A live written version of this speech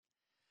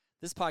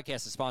This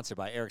podcast is sponsored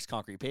by Eric's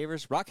Concrete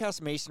Pavers, Rockhouse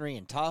Masonry,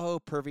 and Tahoe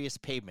Pervious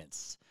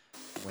Pavements.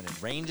 When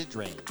it rains, it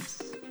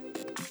drains.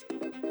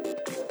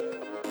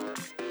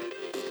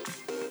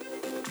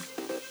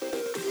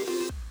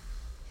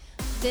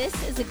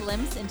 This is a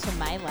glimpse into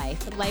my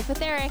life. Life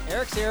with Eric.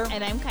 Eric's here.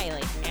 And I'm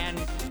Kylie. And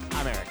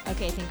I'm Eric.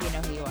 Okay, I think we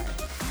know who you are.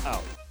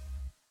 Oh.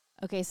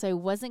 Okay, so I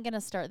wasn't going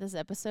to start this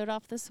episode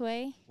off this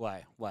way.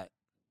 Why? What?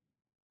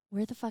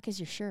 Where the fuck is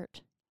your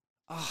shirt?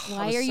 Oh,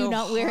 Why are you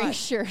not wearing a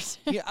shirt?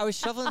 Yeah, I was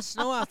shoveling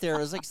snow out there. It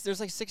was like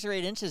there's like 6 or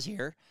 8 inches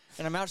here,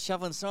 and I'm out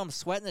shoveling snow. I'm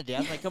sweating to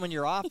death. I come in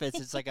your office.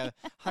 It's like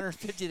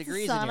 150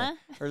 degrees in here.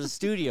 Or the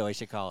studio, I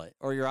should call it,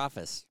 or your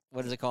office.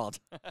 What is it called?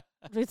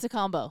 It's a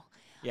combo.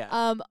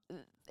 Yeah.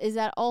 Is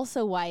that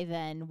also why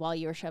then, while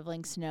you were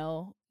shoveling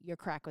snow, your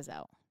crack was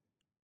out?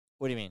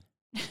 What do you mean?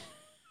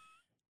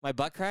 My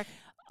butt crack?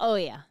 Oh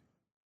yeah.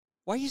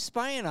 Why are you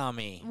spying on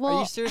me? Well, are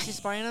you seriously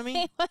spying on me?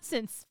 I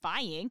wasn't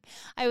spying.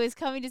 I was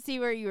coming to see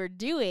what you were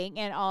doing,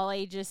 and all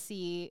I just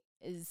see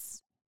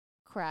is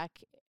crack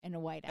and a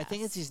white ass. I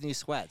think it's these new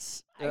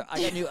sweats.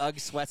 I got new UGG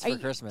sweats for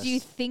Christmas. Do you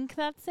think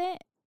that's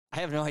it? I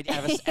have no idea. I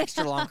have an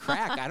extra long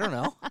crack. I don't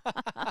know.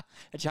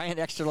 A giant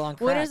extra long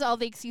crack. What is all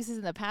the excuses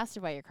in the past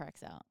of why your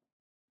crack's out?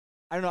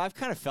 I don't know. I've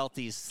kind of felt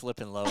these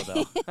slipping low,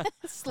 though.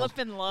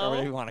 Slipping Or low?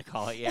 whatever you want to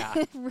call it, yeah.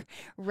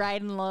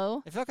 Riding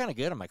low? It felt kind of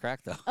good on my crack,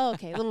 though. Oh,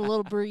 okay.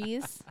 Little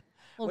breeze.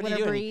 What Winter are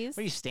you doing? breeze.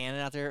 What are you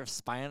standing out there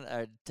spying?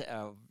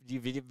 Do you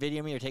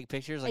video me or take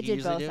pictures like I you did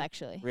usually both, do?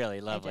 actually. Really?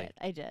 Lovely.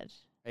 I did.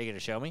 Are you going to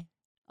show me?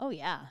 Oh,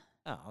 yeah.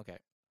 Oh, okay.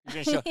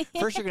 You're gonna show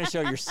first you're going to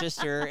show your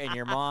sister and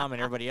your mom and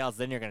everybody else,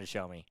 then you're going to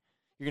show me.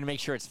 You're going to make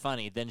sure it's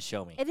funny, then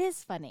show me. It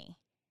is funny.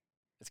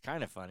 It's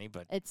kind of funny,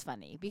 but... It's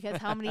funny because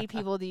how many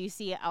people do you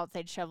see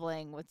outside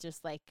shoveling with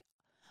just like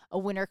a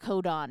winter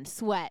coat on,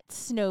 sweat,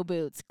 snow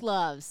boots,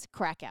 gloves,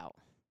 crack out?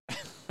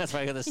 That's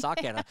why I got the sock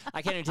hat on.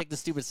 I can't even take the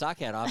stupid sock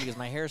hat off because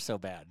my hair is so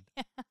bad.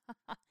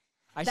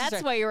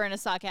 That's why you're wearing a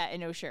sock hat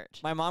and no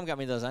shirt. My mom got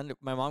me those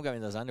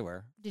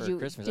underwear for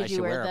Christmas. Did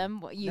you wear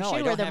them? You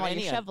should wear them while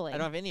you're shoveling. I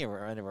don't have any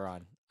underwear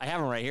on. I have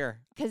them right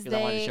here because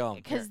I wanted to show them.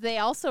 Because they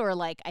also are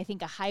like, I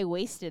think, a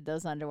high-waisted,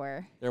 those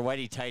underwear. They're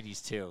whitey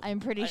tighties too. I'm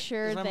pretty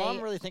sure does my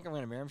mom really think I'm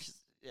going to marry him?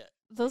 Yeah.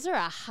 Those are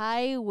a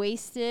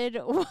high-waisted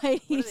whitey What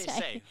do they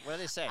say? What do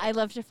they say? I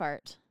love to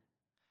fart.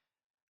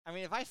 I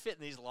mean, if I fit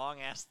in these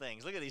long-ass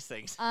things, look at these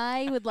things.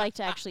 I would like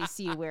to actually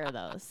see you wear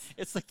those.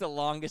 It's like the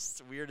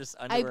longest, weirdest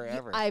underwear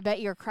ever. I bet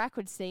your crack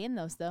would stay in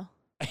those, though.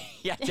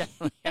 Yeah,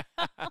 definitely.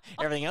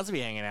 Everything else would be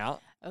hanging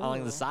out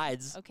along the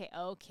sides. Okay.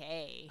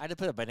 I had to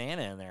put a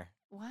banana in there.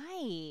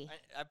 Why?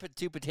 I put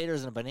 2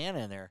 potatoes and a banana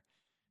in there.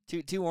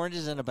 Two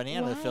oranges and a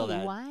banana to fill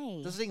that.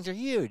 Why? Those things are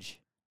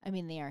huge. I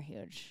mean, they are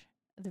huge.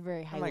 They're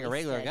very high. I'm like a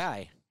regular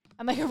guy.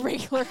 I'm like a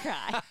regular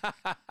guy.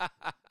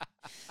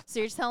 So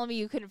you're telling me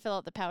you couldn't fill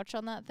out the pouch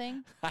on that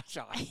thing?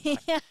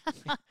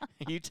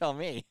 You tell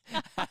me.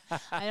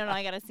 I don't know.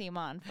 I got to see them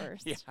on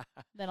first. Yeah.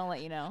 Then I'll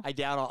let you know. I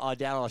doubt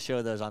I'll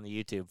show those on the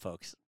YouTube,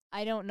 folks.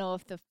 I don't know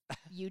if the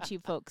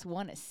YouTube folks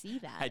want to see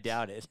that. I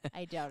doubt it.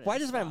 I doubt it. Why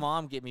does my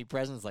mom get me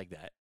presents like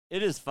that?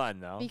 It is fun,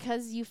 though.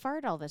 Because you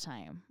fart all the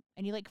time.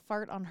 And you, like,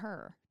 fart on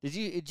her. Did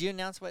you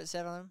announce what it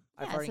said on them?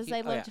 Yeah, it says I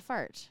love to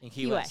fart. In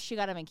Key West. She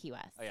got them in Key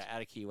West. Oh, yeah,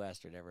 out of Key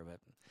West or whatever. But,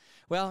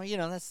 well, you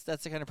know, that's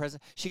the kind of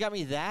present. She got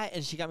me that,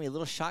 and she got me a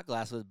little shot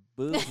glass with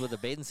booze with a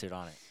bathing suit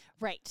on it.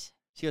 Right.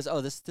 She goes,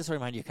 oh, this will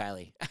remind you of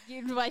Kylie.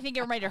 I think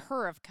it reminded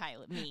her of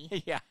Kylie,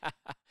 me. Yeah.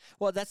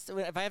 Well,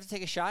 if I have to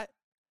take a shot.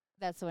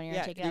 That's the one you're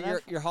going to take it out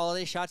of? Your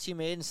holiday shots you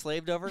made and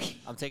slaved over,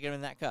 I'm taking them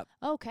in that cup.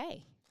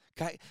 Okay.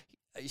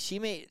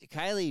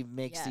 Kylie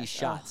makes these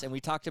shots, and we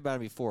talked about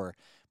them before,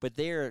 but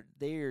they're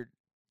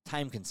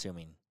time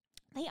consuming.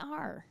 They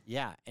are.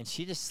 Yeah, and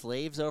she just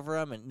slaves over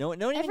them, and no one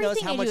even everything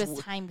knows how much is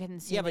time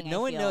consuming. Yeah, but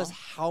no one knows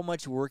how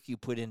much work you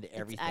put into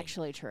everything. It's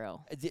actually true.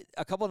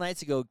 A couple of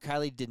nights ago,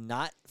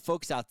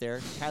 folks out there,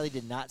 Kylie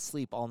did not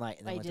sleep all night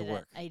and then went to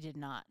work. I did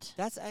not.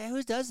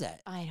 Who does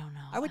that? I don't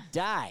know. I would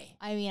die.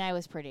 I mean, I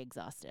was pretty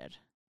exhausted.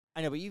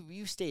 I know, but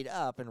you stayed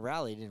up and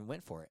rallied and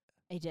went for it.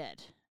 I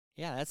did.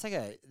 Yeah,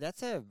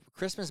 that's a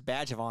Christmas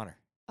badge of honor.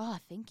 Oh,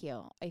 thank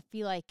you. I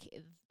feel like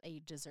I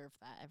deserve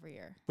that every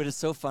year. But it's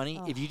so funny.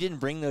 If you didn't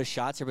bring those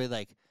shots, everybody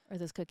like... Or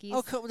those cookies?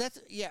 Oh,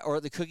 or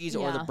the cookies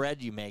or the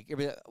bread you make.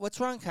 Everybody like, what's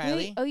wrong,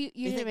 Kylie?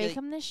 You didn't make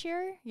them this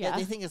year? Yeah,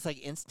 they think it's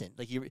like instant.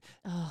 Like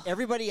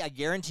everybody, I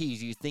guarantee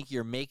you think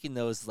you're making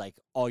those like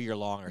all year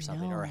long or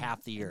something, or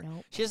half the year.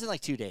 Nope. She does it in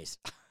like 2 days.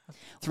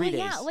 3 days.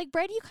 Yeah, like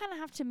bread you kind of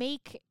have to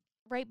make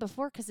right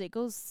before because it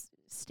goes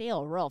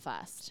stale real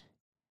fast.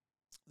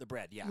 The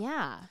bread, yeah.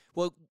 Yeah.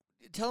 Well,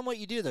 tell them what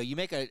you do, though. You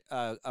make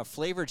a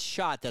flavored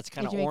shot that's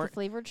kind of orange. Make a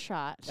flavored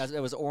shot. It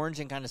was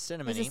orange and kind of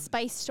cinnamony. It was a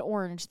spiced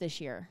orange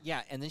this year.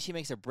 Yeah, and then she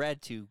makes a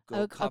bread to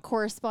go a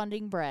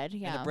corresponding bread,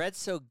 yeah. And the bread's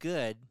so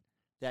good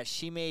that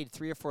she made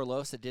 3 or 4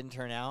 loaves that didn't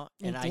turn out,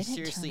 and I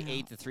seriously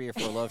ate the 3 or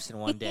 4 loaves in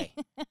one day.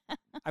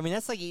 I mean,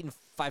 that's like eating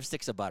 5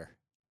 sticks of butter.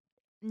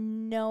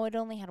 No, it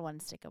only had 1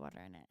 stick of butter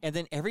in it. And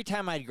then every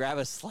time I'd grab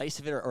a slice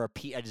of it or a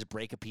piece, I'd just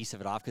break a piece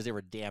of it off because they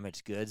were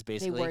damaged goods,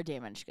 basically. They were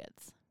damaged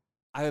goods.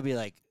 I would be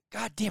like,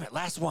 God damn it,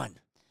 last one.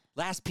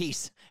 Last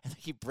piece. And they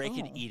keep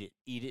breaking it,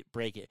 eat it,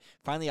 break it.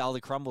 Finally, all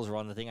the crumbles were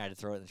on the thing. I had to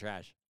throw it in the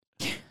trash.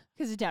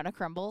 Because it's down to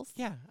crumbles.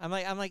 Yeah, I'm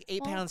like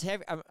 8 pounds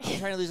heavy. I'm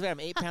trying to lose weight. I'm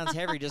 8 pounds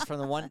heavier just from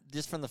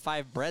the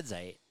 5 breads I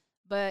ate.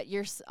 But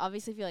you're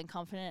obviously feeling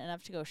confident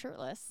enough to go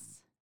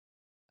shirtless.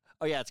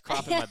 Oh yeah, it's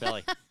cropping my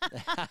belly.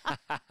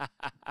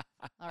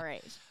 All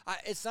right.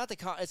 It's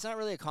not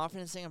really a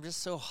confidence thing. I'm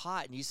just so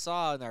hot. And you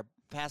saw in our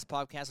past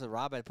podcast with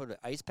Rob, I put an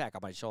ice pack on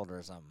my shoulder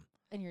or something.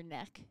 And your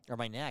neck. Or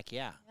my neck,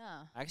 yeah. Yeah.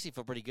 I actually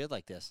feel pretty good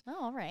like this. Oh,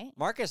 all right.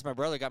 Marcus, my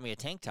brother, got me a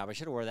tank top. I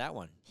should have wore that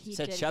one. He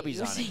said did Chubbies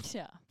get on you a it. tank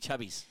top.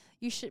 Chubbies.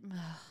 You should.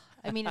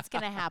 I mean, it's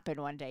going to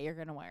happen one day. You're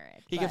going to wear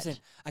it. He kept saying,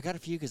 I got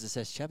it for you because it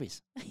says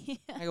Chubbies.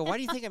 I go, why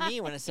do you think of me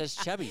when it says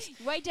Chubbies?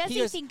 Why does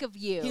he think of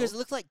you? He goes, it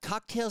looked like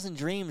Cocktails and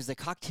Dreams, the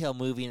cocktail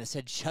movie, and it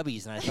said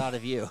Chubbies, and I thought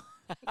of you.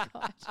 Oh my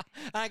gosh.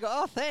 And I go,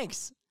 oh,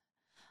 thanks.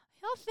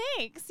 Oh,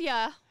 thanks.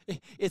 Yeah.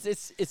 It's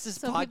this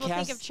so podcast. People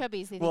think of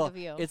Chubbies, they think of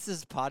you. It's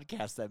this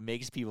podcast that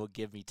makes people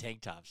give me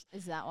tank tops.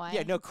 Is that why?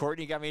 Yeah, no,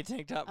 Courtney got me a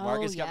tank top. Oh,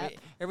 Marcus got me.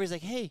 Everybody's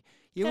like, hey,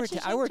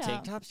 I wear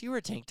tank tops. You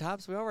wear tank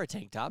tops. We all wear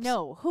tank tops.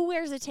 No, who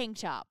wears a tank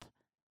top?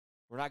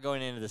 We're not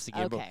going into this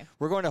again, Okay. but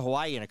we're going to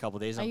Hawaii in a couple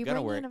days. Are I'm you going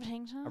to wear bringing it. a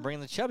tank top? I'm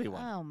bringing the chubby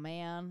one. Oh,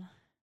 man.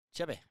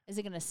 Chubby. Is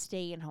it going to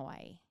stay in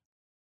Hawaii?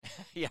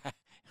 Yeah, I'm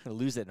going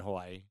to lose it in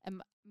Hawaii.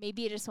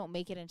 Maybe it just won't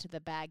make it into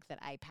the bag that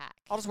I pack.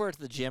 I'll just wear it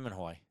to the gym in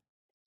Hawaii.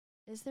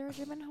 Is there a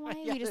gym in Hawaii?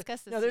 Yeah, we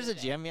discussed this. No, there's the a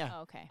other day. gym, yeah.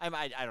 Oh, okay.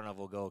 I don't know if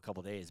we'll go a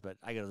couple days, but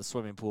I go to the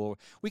swimming pool.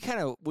 We get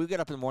up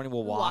in the morning,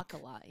 we'll We walk. a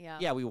lot, yeah.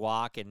 Yeah, we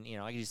walk, and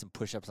I can do some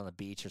push-ups on the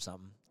beach or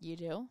something. You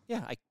do?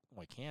 Yeah, I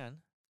can.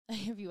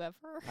 Have you ever?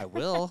 I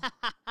will.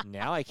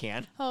 Now I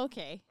can.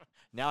 Okay.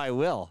 Now I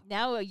will.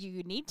 Now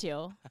you need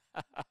to.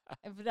 I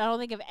don't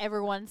think I've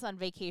ever once on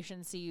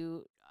vacation see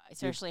you,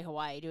 especially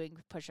Hawaii, doing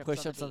push-ups,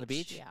 Push-ups on the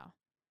beach? Yeah.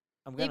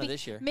 I'm going to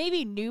this year.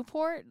 Maybe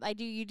Newport.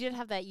 You did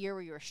have that year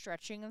where you were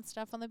stretching and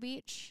stuff on the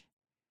beach.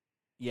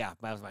 Yeah,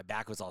 my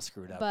back was all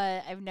screwed up.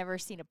 But I've never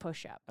seen a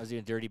push-up. I was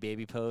doing dirty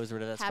baby pose, or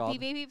whatever that's Happy called.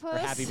 baby pose? Or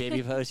happy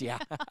baby pose, yeah.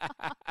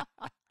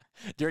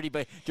 dirty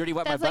wet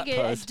my That's butt like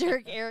pose.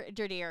 a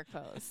dirty Eric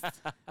pose.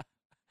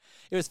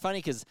 It was funny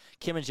because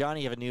Kim and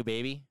Johnny have a new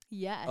baby,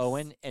 Yes.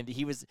 Owen, and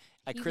he was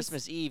at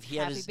Christmas Eve. He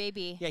had happy his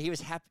baby. Yeah, he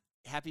was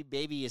happy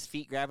baby. His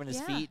feet grabbing his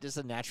Yeah. feet, just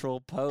a natural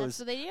pose. That's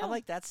what they do. I'm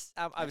like,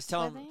 I was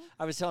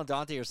telling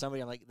Dante or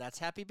somebody, I'm like, that's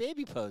happy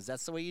baby pose.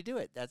 That's the way you do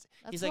it.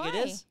 He's like, why.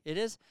 it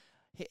is.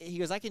 He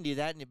goes, I can do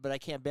that, but I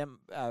can't bend.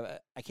 I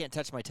can't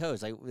touch my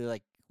toes. We're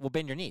like, well,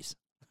 bend your knees.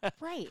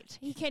 Right.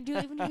 He can't do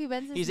it even if he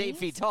bends his He's knees. 8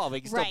 feet tall, but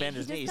he can still bend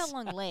his He knees. just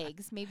got long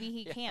legs. Maybe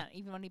he can't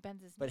even when he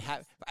bends his But knees.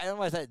 I don't know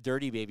why it's that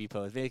dirty baby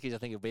pose. Maybe because I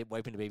think of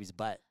wiping the baby's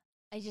butt.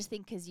 I just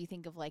think because you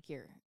think of like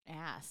your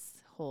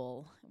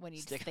asshole when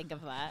you just think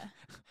of that.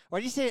 Why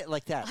do you say it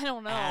like that? I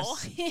don't know.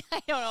 Ass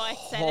I don't know. I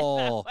said hole.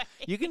 it that way.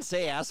 You can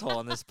say asshole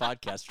on this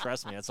podcast.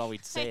 Trust me, that's all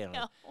we'd say. I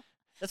know.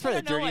 That's I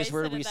probably the don't know why I dirtiest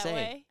word said it we that say.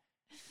 way.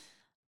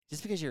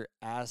 Just because you're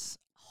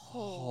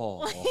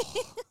asshole.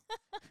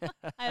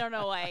 I don't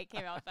know why it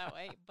came out that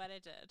way, but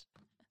it did.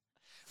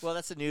 Well,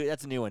 that's a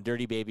new one.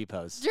 Dirty baby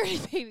pose. Dirty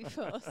baby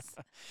pose.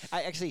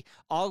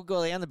 I'll go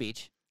lay on the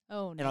beach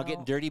Oh no. and I'll get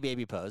in dirty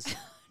baby pose,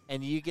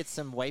 and you get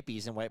some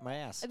wipies and wipe my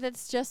ass.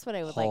 That's just what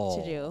I would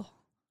like to do.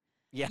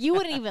 Yeah. You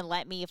wouldn't even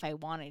let me if I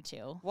wanted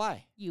to.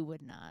 Why? You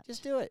would not.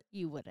 Just do it.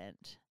 You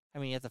wouldn't. I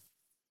mean, you have to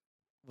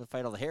we'll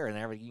fight all the hair in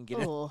there, but you can get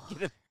it. Oh. I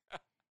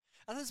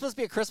thought it was supposed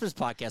to be a Christmas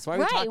podcast. Why are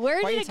Right, we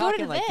where why did are you it go to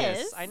talking like this?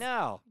 this? I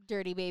know.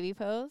 Dirty baby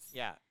pose.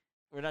 Yeah.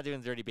 We're not doing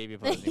the dirty baby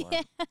pose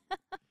anymore.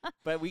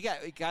 But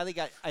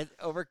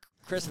over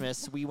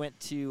Christmas we went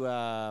to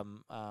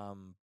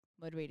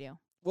What do we do?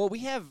 well, we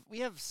have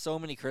so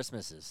many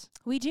Christmases.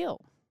 We do.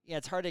 Yeah,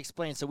 it's hard to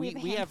explain. So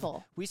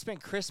we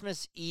spent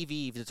Christmas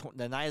Eve,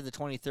 the night of the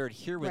 23rd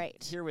here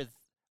with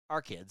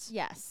our kids.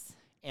 Yes.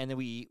 And then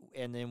we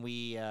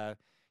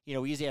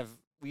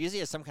we usually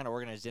have some kind of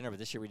organized dinner, but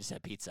this year we just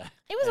had pizza.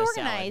 It was and a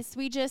organized. salad.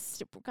 We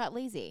just got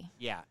lazy.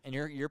 Yeah, and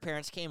your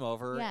parents came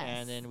over, Yes.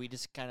 and then we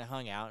just kind of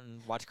hung out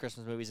and watched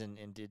Christmas movies and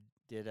did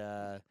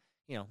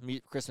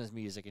Christmas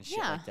music and shit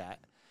like that.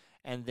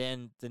 And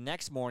then the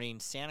next morning,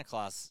 Santa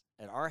Claus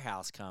at our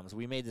house comes.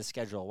 We made this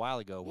schedule a while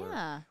ago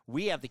where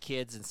we have the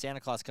kids and Santa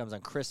Claus comes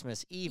on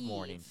Christmas Eve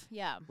morning.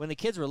 Yeah. When the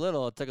kids were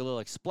little, it took a little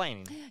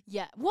explaining.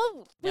 Yeah.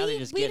 Well, Now they we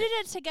just did get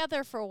it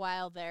together for a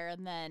while there,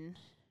 and then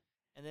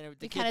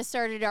we kind of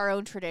started our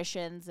own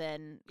traditions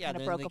and kind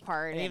of broke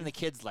apart. And even the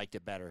kids liked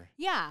it better.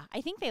 Yeah, I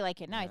think they like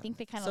it now. I think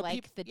they kind of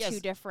like the two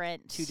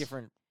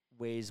different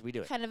ways we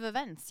do it. kind of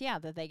events. Yeah,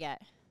 that they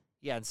get.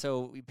 Yeah, and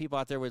so people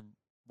out there with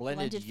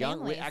blended young.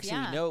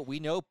 Families, we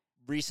know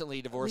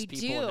recently divorced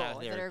people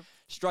out there that are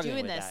struggling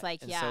doing with this.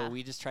 that. And so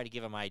we just try to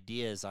give them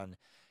ideas on,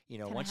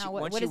 once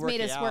what you has work made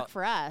it us out, work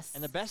for us.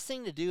 And the best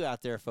thing to do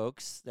out there,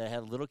 folks, that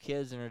have little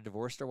kids and are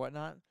divorced or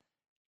whatnot,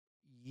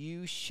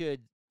 you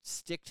should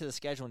stick to the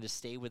schedule and just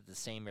stay with the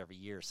same every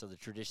year, so the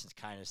traditions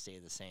kind of stay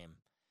the same.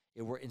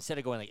 Instead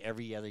of going like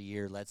every other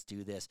year, let's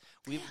do this.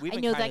 We've I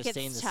been know kind that of gets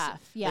saying this.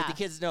 tough. Yeah. Like the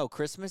kids know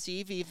Christmas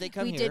Eve they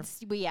come we here.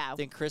 yeah.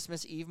 Then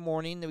Christmas Eve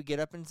morning, then we get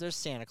up and there's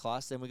Santa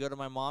Claus. Then we go to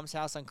my mom's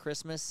house on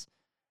Christmas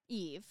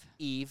Eve.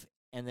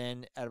 And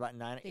then at about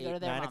 9 go to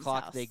their mom's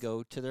o'clock, house. they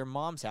go to their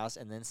mom's house,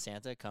 and then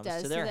Santa comes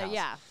to their house.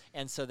 Yeah.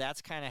 And so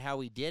that's kind of how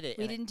we did it.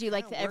 We didn't do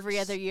like the every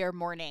other year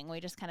morning. We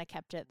just kind of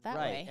kept it that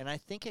way. And I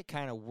think it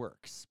kind of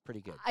works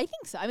pretty good. I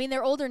think so. I mean,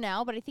 they're older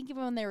now, but I think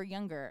even when they were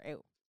younger, it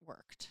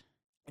worked.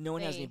 And no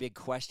one has any big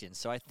questions.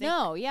 So I think,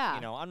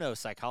 I'm no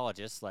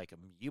psychologist like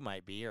you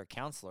might be or a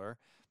counselor,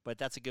 but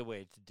that's a good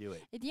way to do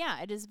it.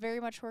 It has very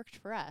much worked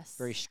for us.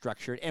 Very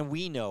structured, and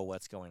we know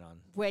what's going on.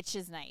 Which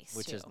is nice,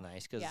 Which is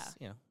nice because,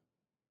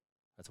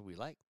 that's what we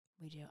like.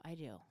 We do. I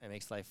do. It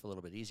makes life a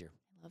little bit easier.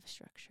 I love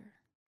structure.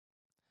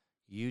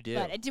 You do.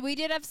 But we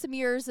did have some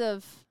years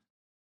of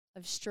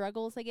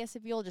struggles, I guess,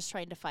 if you'll, just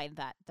trying to find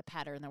the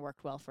pattern that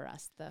worked well for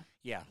us.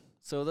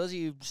 So those of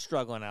you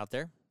struggling out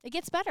there, it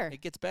gets better.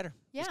 It gets better.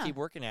 Yeah. Just keep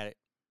working at it.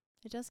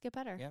 It does get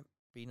better. Yep.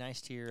 Be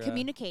nice to your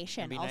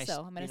communication. I'm going to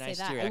say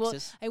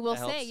that. I will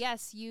say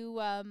yes. You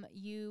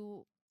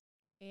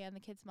and the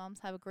kids' moms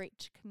have a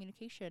great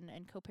communication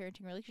and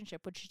co-parenting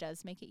relationship, which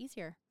does make it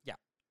easier. Yeah,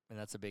 and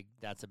that's a big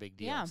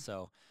deal. Yeah,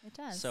 so it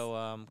does.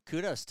 So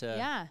kudos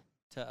to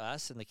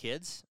us and the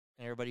kids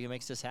and everybody who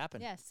makes this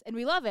happen. Yes, and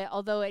we love it.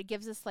 Although it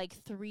gives us like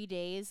 3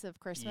 days of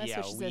Christmas,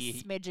 which is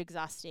a smidge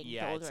exhausting.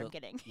 The older I'm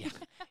getting. Yeah,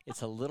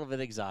 it's a little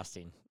bit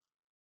exhausting.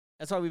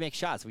 That's why we make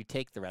shots. We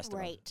take the rest of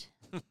them. Right.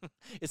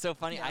 It's so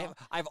funny. No.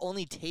 I've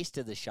only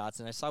tasted the shots,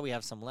 and I saw we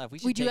have some left.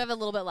 We do have a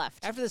little bit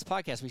left. After this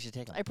podcast, we should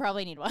take them. I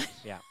probably need one.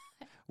 Yeah.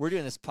 We're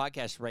doing this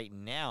podcast right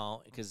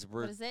now because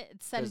we're... What is it?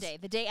 It's Sunday,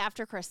 the day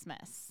after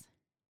Christmas.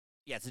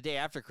 Yeah, it's the day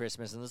after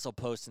Christmas, and this will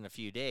post in a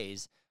few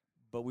days.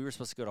 But we were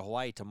supposed to go to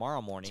Hawaii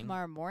tomorrow morning.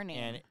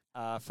 And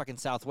fucking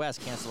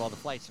Southwest canceled all the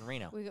flights in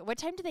Reno. What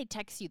time did they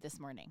text you this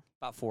morning?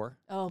 About 4.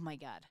 Oh, my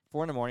God.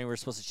 4 in the morning. We were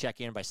supposed to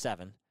check in by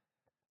 7.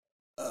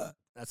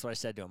 That's what I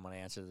said to him when I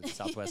answered the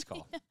Southwest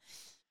call.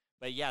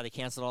 But yeah, they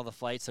canceled all the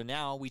flights. So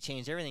now we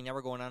changed everything. Now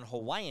we're going on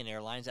Hawaiian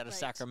Airlines out of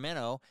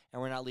Sacramento,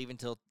 and we're not leaving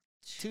till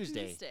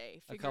Tuesday.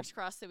 Fingers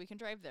crossed that we can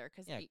drive there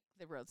because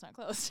the road's not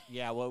closed.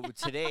 Yeah, well,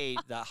 today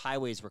the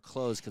highways were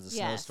closed because of the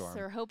snowstorm.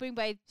 So we're hoping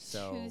by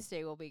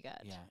Tuesday we'll be good.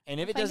 Yeah,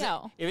 and if it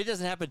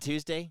doesn't happen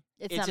Tuesday,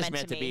 it's just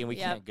meant to be, and we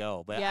can't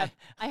go. But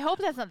I hope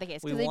that's not the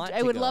case because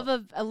I would love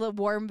a little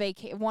warm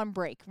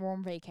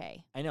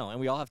vacay. I know, and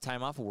we all have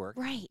time off of work.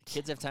 Right.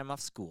 Kids have time off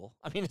school.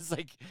 I mean, it's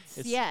like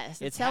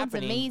it sounds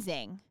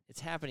amazing. It's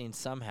happening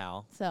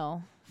somehow.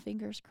 So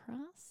fingers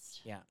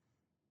crossed. Yeah.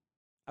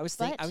 I was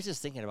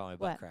just thinking about my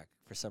butt crack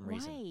for some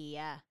reason.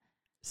 Why?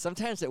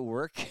 Sometimes at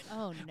work,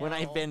 when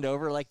I bend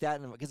over like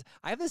that, because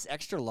I have this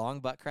extra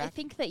long butt crack. I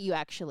think that you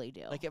actually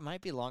do. Like it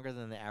might be longer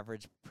than the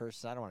average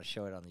person. I don't want to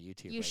show it on the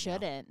YouTube. You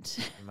shouldn't.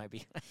 It might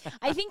be.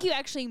 I think you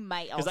actually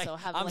might also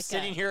have. I'm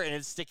sitting here and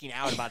it's sticking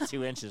out about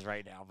 2 inches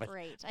right now. But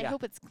right. I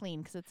hope it's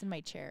clean because it's in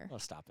my chair. Oh,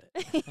 stop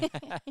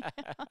it.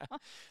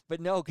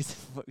 But no, because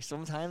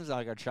sometimes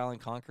I go troweling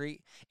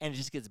concrete and it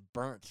just gets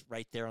burnt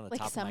right there on the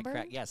top of my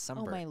crack. Yeah,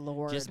 sunburn. Oh my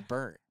Lord. Just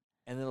burnt.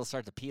 And then it'll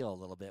start to peel a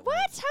little bit. What?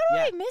 How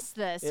do I miss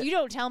this? You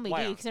don't tell me,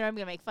 do you? Because I'm going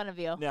to make fun of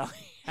you. No,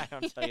 I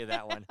don't tell you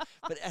that one.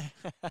 But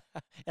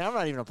and I'm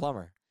not even a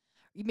plumber.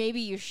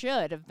 Maybe you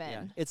should have been.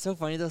 Yeah. It's so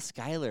funny, though.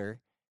 Skylar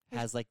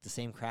has, like, the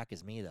same crack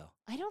as me, though.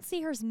 I don't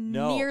see hers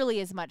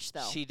nearly as much,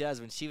 though. She does.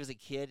 When she was a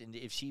kid, and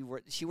if she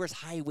wears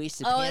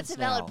high-waisted pants now. Oh, that's a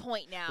valid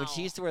point now. When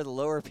she used to wear the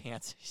lower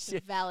pants.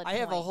 I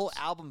have a whole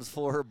albums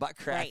full of her butt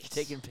crack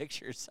taking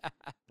pictures.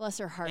 Bless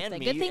her heart.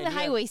 Good thing the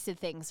high-waisted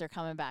things are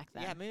coming back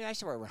then. Yeah, maybe I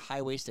should wear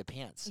high-waisted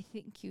pants. I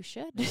think you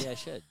should. Maybe I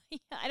should.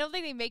 I don't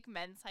think they make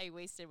men's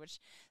high-waisted, which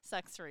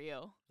sucks for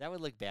you. That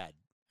would look bad.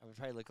 I would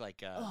probably look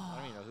like, I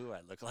don't even know who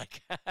I'd look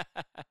like.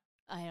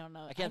 I don't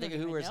know. I can't think of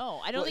who wears.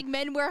 No, I don't think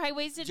men wear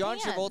high-waisted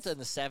pants. John Travolta in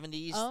the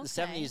 70s.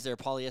 The 70s, their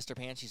polyester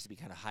pants used to be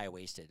kind of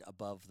high-waisted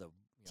above the.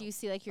 Do you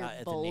see like your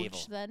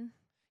bulge then?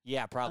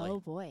 Yeah, probably. Oh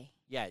boy.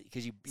 Yeah,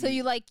 because you. So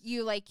you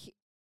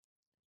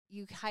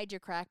hide your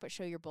crack but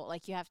show your bulge.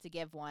 Like you have to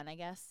give one, I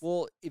guess.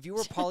 Well, if you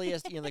were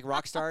polyester, like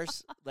rock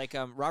stars, like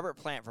Robert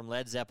Plant from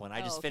Led Zeppelin. I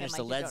just finished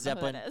the Led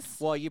Zeppelin.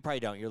 Well, you probably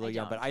don't. You're a little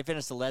young, but I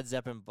finished the Led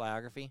Zeppelin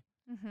biography.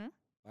 Mm-hmm.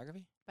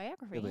 Biography.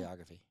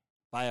 Biography.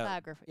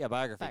 Biography. Yeah,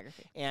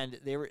 biography. And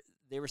they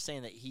were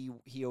saying that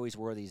he always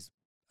wore these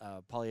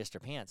polyester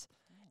pants,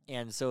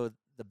 and so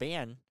the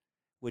band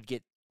would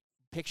get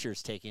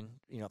pictures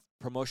taken,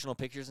 promotional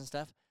pictures and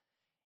stuff,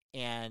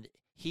 and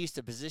he used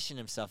to position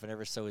himself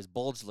whenever so his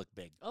bulge looked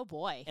big. Oh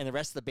boy! And the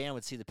rest of the band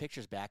would see the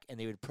pictures back, and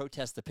they would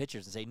protest the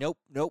pictures and say, "Nope,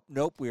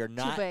 we are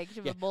not too big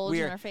to have a bulge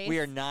in our face. We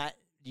are not."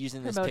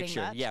 Using this picture.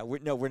 That? Yeah,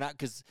 we're not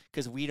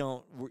because we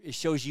don't. It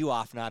shows you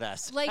off, not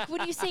us. Like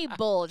when you say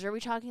bulge, are we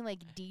talking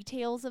like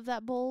details of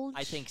that bulge?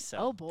 I think so.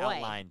 Oh boy.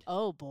 Outlined.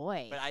 Oh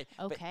boy. But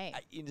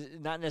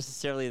not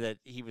necessarily that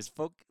he was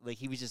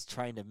he was just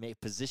trying to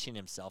position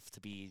himself to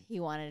be. He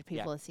wanted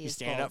people to see his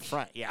stand bulge. up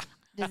front. Yeah.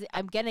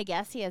 I'm gonna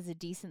guess he has a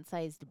decent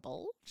sized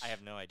bulge. I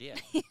have no idea.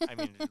 I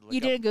mean,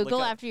 you didn't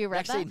Google after you read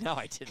actually, that? No,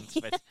 I didn't.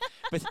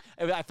 But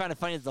I found it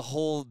funny that the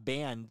whole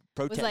band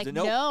protested. Was like,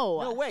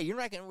 no way, you're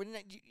not gonna. We're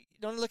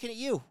not looking at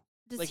you.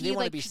 Does like, he they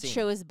want to be seen.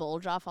 show his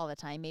bulge off all the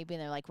time? Maybe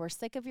and they're like, we're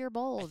sick of your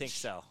bulge. I think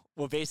so.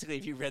 Well, basically,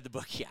 if you read the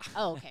book, yeah.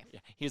 Oh, okay. Yeah,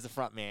 he was the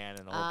front man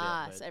and the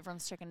whole bit. So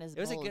everyone's checking his bulge.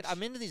 It was a good.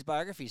 I'm into these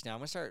biographies now. I'm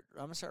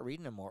gonna start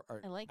reading them more.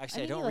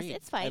 Actually, I don't read.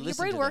 It's fine. Your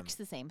brain works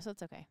the same, so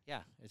it's okay. Yeah,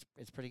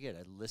 it's pretty good.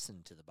 I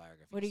listen to the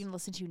biographies. What are you gonna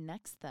listen to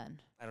next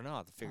then? I don't know. I'll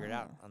have to figure it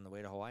out on the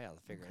way to Hawaii. I'll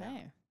figure it out.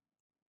 Okay.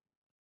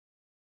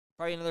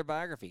 Probably another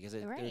biography because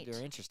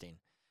they're interesting.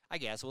 I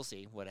guess we'll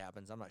see what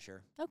happens. I'm not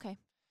sure. Okay.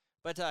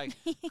 But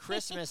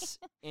Christmas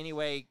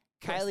anyway.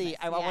 Kylie,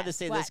 I wanted to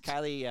say this.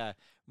 Kylie,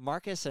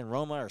 Marcus and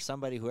Roma or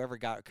somebody, whoever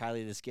got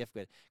Kylie this gift,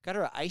 but got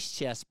her an ice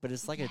chest, but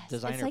it's like a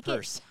designer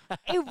purse.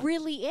 It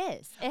really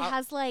is. It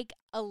has like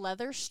a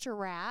leather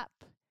strap.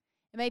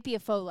 It might be a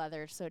faux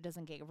leather, so it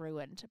doesn't get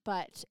ruined.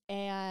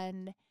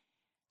 And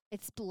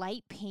it's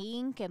light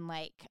pink and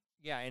like.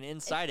 Yeah, and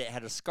inside it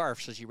had a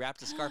scarf, so she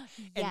wrapped a scarf.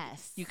 And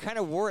yes. You kind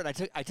of wore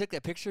it. I took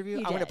that picture of you.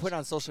 I'm going to put it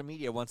on social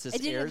media once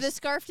this airs. The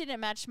scarf didn't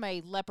match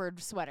my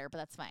leopard sweater, but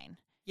that's fine.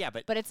 Yeah,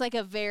 but it's like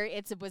it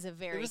was a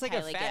very like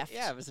Kylie gift.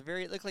 Yeah,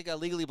 it looked like a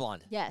Legally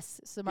Blonde.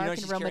 Yes, so Mark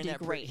and Roma did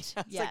great.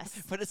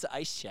 Yes, but it's an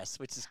ice chest,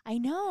 which is I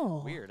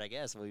know weird. I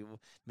guess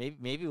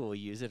maybe we'll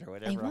use it or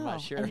whatever. I'm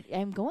not sure.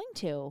 I'm going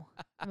to.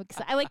 I'm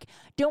excited. I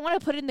don't want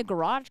to put it in the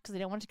garage because I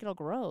don't want it to get all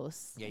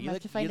gross. Yeah, you have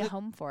to find a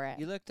home for it.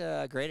 You looked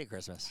great at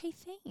Christmas. Hey,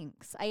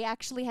 thanks. I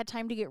actually had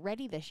time to get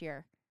ready this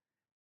year.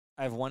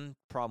 I have one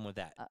problem with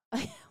that.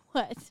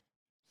 What?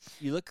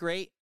 You look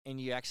great, and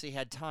you actually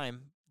had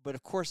time. But,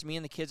 of course, me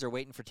and the kids are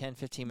waiting for 10,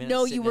 15 minutes.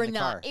 No, you were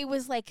not. Car. It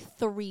was like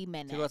 3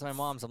 minutes. To go with my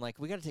mom's. I'm like,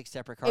 we got to take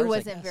separate cars. It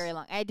wasn't very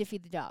long. I had to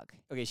feed the dog.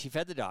 Okay, she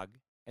fed the dog,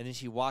 and then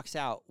she walks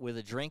out with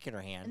a drink in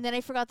her hand. And then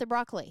I forgot the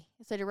broccoli.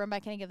 So I had to run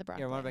back in and get the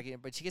broccoli. Yeah, run back in.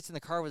 But she gets in the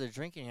car with a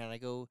drink in her hand, and I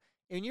go,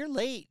 and you're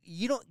late.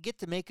 You don't get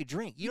to make a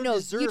drink. You don't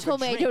deserve a drink. You told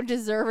me I don't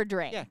deserve a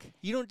drink. Yeah,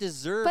 you don't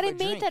deserve a drink.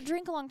 But I made that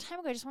drink a long time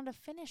ago. I just wanted to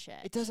finish it.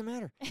 It doesn't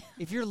matter.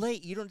 If you're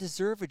late, you don't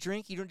deserve a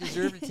drink. You don't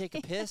deserve to take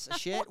a piss, a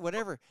shit,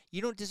 whatever.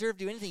 You don't deserve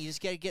to do anything. You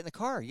just got to get in the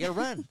car. You got to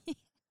run.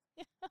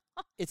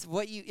 It's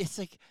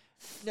like,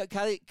 no,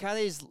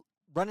 Kylie's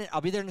running.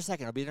 I'll be there in a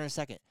second.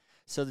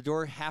 So the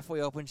door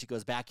halfway open, she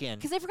goes back in.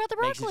 Because I forgot the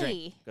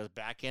broccoli. Goes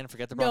back in,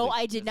 forget the broccoli. No,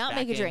 I did not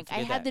make a drink. I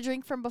had the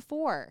drink from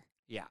before.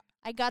 Yeah.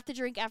 I got the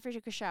drink after I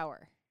took a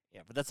shower.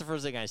 Yeah, but that's the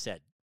first thing I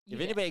said.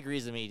 If anybody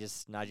agrees with me,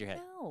 just nod your head.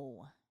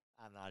 No.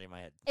 I'm nodding my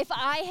head. If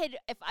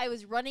I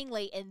was running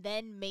late and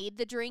then made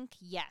the drink,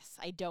 yes,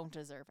 I don't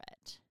deserve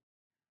it.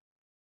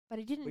 But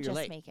I didn't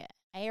just make it.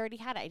 I already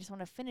had it. I just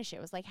want to finish it.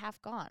 It was like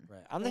half gone.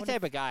 Right. I'm the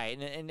type of guy,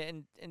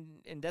 and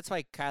that's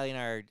why Kylie and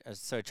I are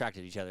so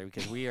attracted to each other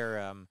because we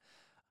are,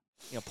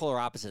 polar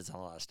opposites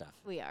on a lot of stuff.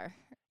 We are.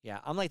 Yeah,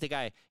 I'm like the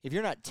guy. If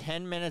you're not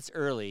 10 minutes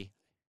early,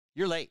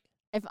 you're late.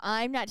 If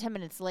I'm not 10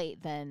 minutes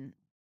late, then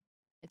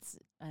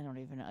I don't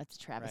even know. It's a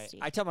travesty.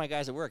 Right. I tell my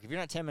guys at work, if you're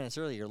not 10 minutes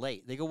early, you're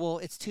late. They go, well,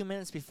 it's 2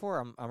 minutes before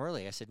I'm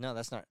early. I said, no,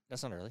 that's not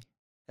early.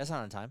 That's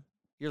not on time.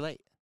 You're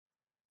late.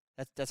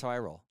 That's how I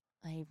roll.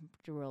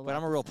 But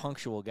I'm a real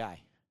punctual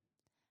guy.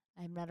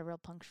 I'm not a real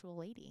punctual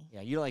lady.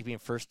 Yeah, you don't like being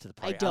first to the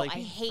party. I don't. I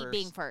hate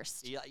being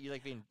first. You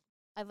like being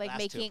I like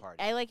making. To a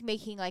party. I like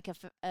making like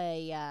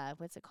a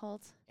what's it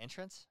called?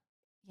 Entrance.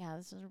 Yeah,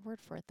 this is a word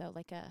for it though.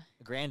 Like a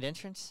grand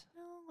entrance.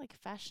 No, like a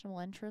fashionable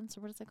entrance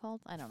or what is it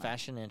called? I don't know.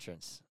 Fashion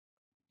entrance.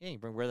 Yeah, you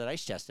wear that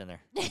ice chest in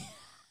there.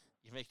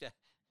 You make that.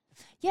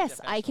 Yes,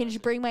 I can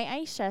bring my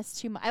ice chest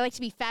to I like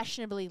to be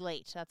fashionably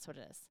late. That's what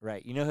it is.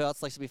 Right. You know who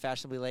else likes to be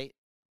fashionably late?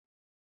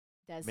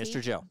 Does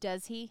Mr. Joe.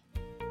 Does he?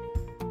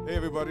 Hey,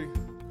 everybody.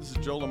 This is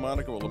Joe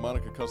LaMonica with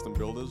LaMonica Custom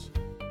Builders.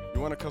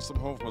 You want a custom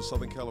home from a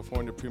Southern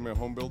California premier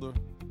home builder?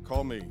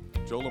 Call me,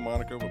 Joe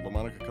LaMonica with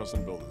LaMonica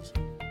Custom Builders.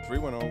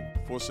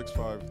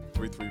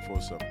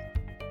 310-465-3347.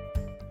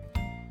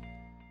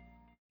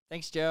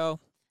 Thanks, Joe.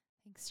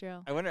 Thanks,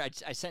 Joe. I wonder,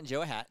 I sent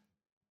Joe a hat.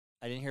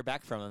 I didn't hear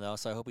back from him, though,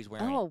 so I hope he's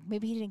wearing it. Oh,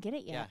 maybe he didn't get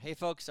it yet. Yeah. Hey,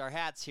 folks, our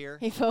hat's here.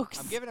 Hey, folks.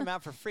 I'm giving them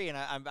out for free, and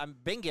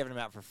I've been giving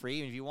them out for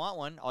free. And if you want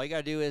one, all you got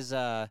to do is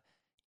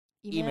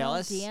email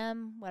us.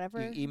 DM,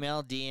 whatever.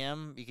 Email,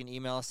 DM. You can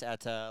email us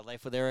at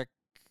Life with Eric.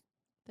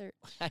 Oh,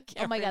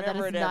 my God, that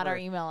is not our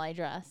email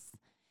address.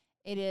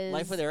 It is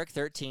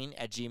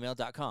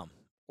lifewitheric13@gmail.com.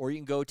 Or you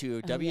can go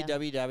to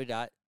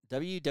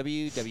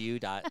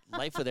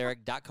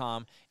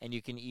www.lifewitheric.com, and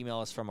you can email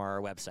us from our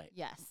website.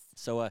 Yes.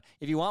 So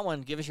if you want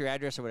one, give us your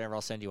address or whatever.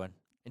 I'll send you one.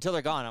 Until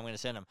they're gone, I'm going to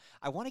send them.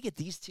 I want to get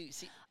these two.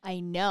 See,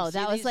 I know.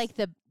 That was like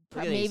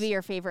maybe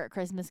your favorite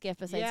Christmas gift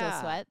besides those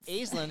sweats.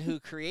 Aislinn, who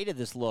created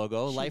this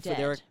logo, Life with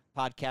Eric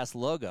podcast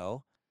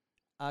logo,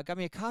 got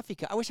me a coffee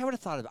cup. I wish I would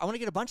have thought of it. I want to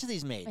get a bunch of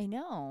these made. I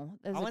know.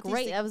 That was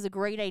a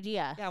great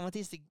idea. Yeah, I want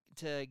these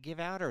to give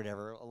out or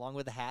whatever, along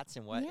with the hats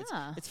and what.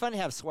 Yeah. It's fun to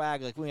have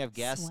swag, like when we have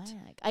guests.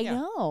 Swag. I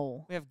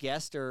know. We have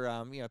guests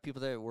or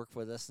people that work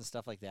with us and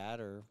stuff like that,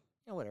 or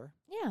whatever.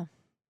 Yeah.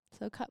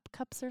 So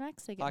cups are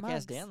next. I get Podcast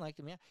mugs. Dan liked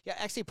him, yeah. Yeah,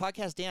 actually,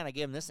 Podcast Dan, I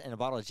gave him this and a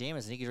bottle of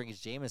Jameson. He could drink his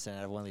Jameson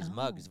out of one of these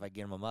mugs if I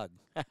get him a mug.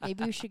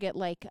 Maybe we should get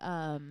like what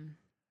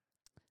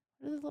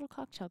are those little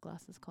cocktail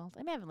glasses called?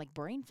 I'm having like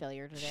brain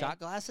failure today. Shot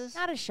glasses?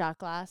 Not a shot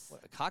glass.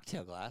 What, a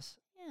cocktail glass?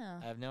 Yeah.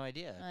 I have no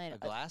idea. A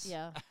glass?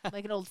 Yeah,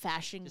 like an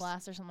old-fashioned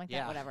glass or something like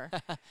that. Whatever.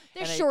 They're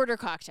And shorter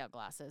cocktail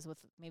glasses with.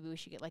 Maybe we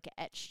should get like an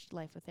etched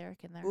Life with Eric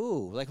in there.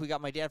 Ooh, like we got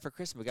my dad for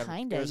Christmas. We got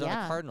Kinda, Arizona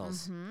yeah.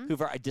 Cardinals.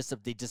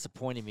 Mhm. They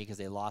disappointed me because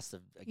they lost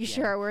again. You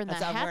sure are wearing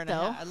that I'm hat wearing a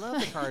though? hat. I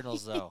love the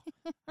Cardinals though.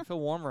 I feel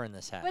warmer in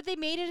this hat. But they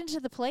made it into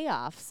the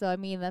playoffs, so I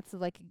mean that's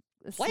like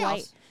a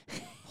Playoffs?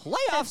 a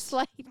Playoffs?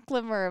 slight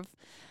glimmer of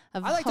I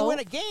like to win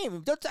a hope.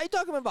 game. Are you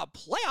talking about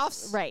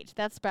playoffs? Right,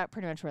 that's about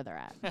pretty much where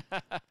they're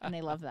at, and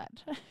they love that.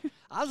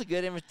 That was a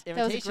good invitation.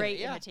 That was a great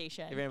yeah.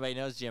 invitation. If anybody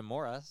knows Jim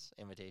Mora's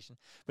invitation.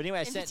 But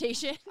anyway,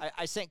 Invitation.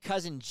 I sent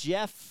cousin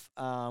Jeff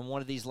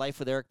one of these Life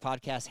with Eric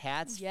podcast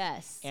hats.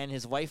 Yes. And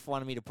his wife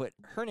wanted me to put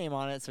her name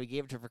on it, so he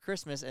gave it to her for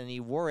Christmas, and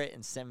he wore it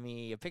and sent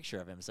me a picture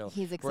of him. So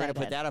He's we're excited.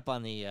 gonna put that up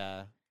on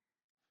the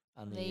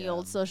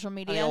old social on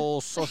media. the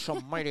old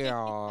social media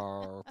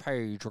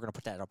page. We're gonna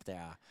put that up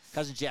there.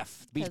 Cousin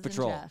Jeff, Beach Cousin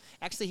Patrol. Jeff.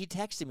 Actually, he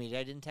texted me.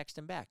 I didn't text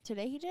him back.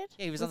 Today he did.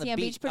 Yeah, he was Was on he the on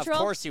Beach Of Patrol?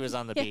 course, he was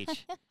on the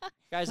beach.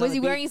 Guys, on Was the he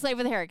beach. wearing his Life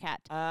with Eric hat?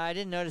 I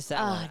didn't notice that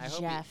Ah,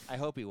 one. Jeff. I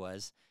hope he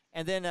was.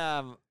 And then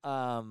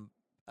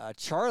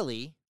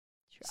Charlie,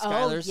 Oh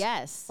Skylar's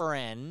yes,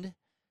 friend,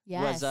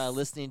 yes. was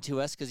listening to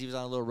us because he was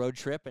on a little road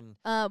trip. And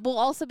Well,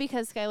 also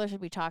because Skylar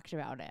said we talked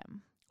about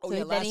him. Oh, So yeah,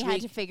 then last he had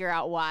week- to figure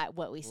out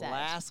what we said.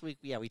 last week,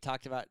 we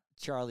talked about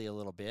Charlie a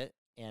little bit.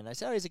 And I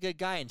said, oh, he's a good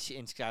guy. And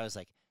Sky was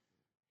like,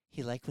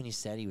 he liked when you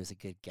said he was a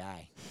good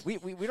guy. We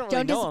don't really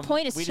Don't know him.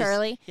 disappoint us, We just-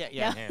 Charlie.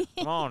 Yeah. No.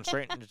 Come on,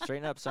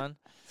 straighten up, son.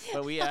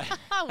 But we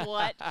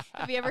What?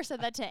 Have you ever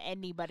said that to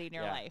anybody in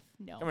your Yeah. life?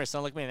 No. come here,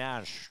 son. Look me now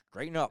and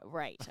straighten up.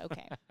 Right.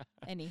 Okay.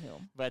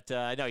 Anywho. But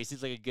no, he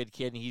seems like a good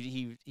kid. And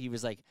he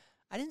was like,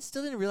 I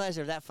still didn't realize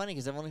they're that funny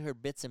because I've only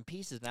heard bits and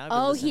pieces. Now I've been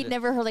Oh, listening he'd to-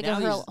 never heard like a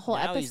now whole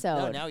now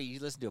episode. now you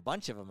listen to a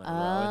bunch of them in a row,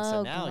 and so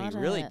Oh, now he got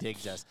really it.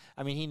 digs us.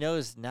 I mean, he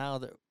knows now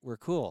that we're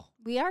cool.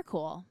 We are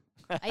cool.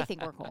 I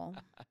think we're cool.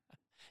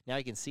 Now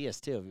he can see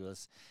us too.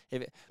 For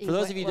You-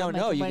 those of you who don't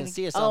like, know, you when can we-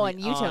 see us Oh, on on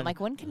the, YouTube. on Like,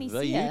 when can he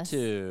the see us?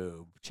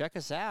 YouTube. Check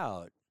us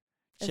out.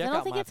 I Check don't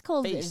out think my it's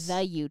called face. the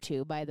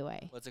YouTube, by the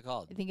way. What's it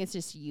called? I think it's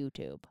just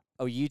YouTube.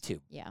 Oh,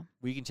 YouTube. Yeah.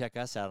 We can check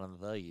us out on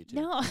the YouTube.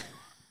 No.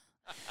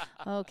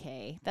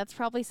 Okay. That's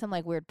probably some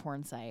like weird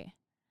porn site.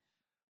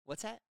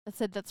 What's that? I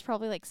said that's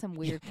probably like some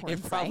weird porn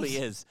site. It probably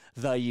is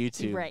the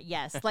YouTube. Right,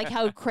 yes. Like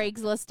how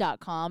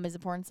Craigslist.com is a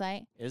porn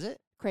site. Is it?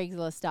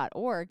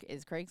 Craigslist.org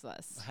is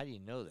Craigslist. How do you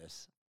know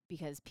this?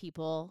 Because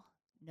people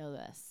know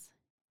this.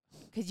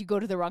 Because you go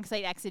to the wrong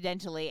site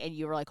accidentally and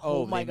you're like,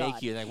 Oh, oh my they God.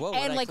 make you like, whoa. And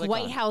what'd I like click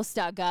on?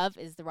 whitehouse.gov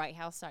is the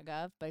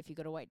whitehouse.gov, but if you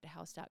go to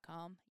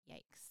whitehouse.com,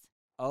 yikes.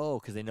 Oh,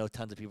 because they know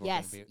tons of people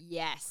Yes, are going to be.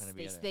 yes. gonna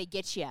be in it. They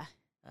get you.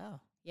 Oh.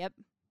 Yep.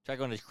 Try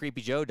going to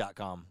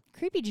creepyjoe.com.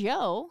 Creepy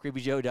Joe.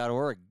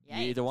 Creepyjoe.org.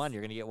 Either Yikes. one.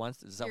 You're going to get one.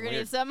 Something You're going to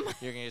weird. get some.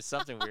 You're going to get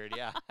something weird,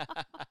 yeah.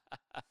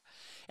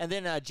 And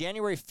then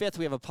January 5th,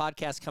 we have a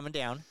podcast coming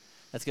down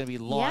that's going to be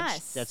launched.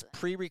 Yes. That's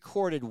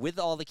pre-recorded with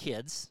all the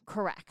kids.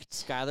 Correct.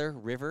 Skylar,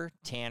 River,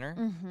 Tanner.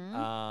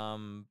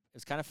 Mm-hmm.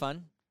 It's kind of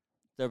fun.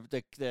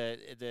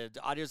 The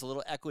audio's a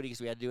little echoey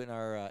because we had to do it in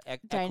our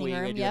Dining we had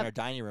to room, do it in yep. our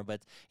dining room.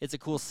 But it's a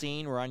cool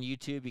scene. We're on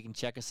YouTube. You can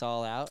check us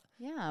all out.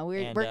 Yeah,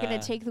 we're And, going to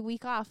take the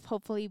week off.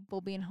 Hopefully,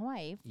 we'll be in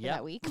Hawaii for Yep.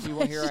 that week. You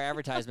won't hear our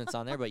advertisements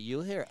on there, but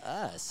you'll hear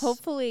us.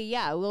 Hopefully,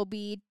 yeah, we'll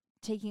be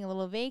taking a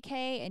little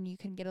vacay, and you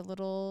can get a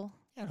little.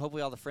 Yeah, and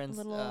hopefully all the friends,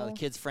 the little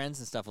kids' friends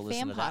and stuff will listen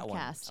fan to that one.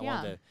 podcast, I yeah.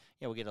 wanted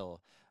to, we'll get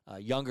a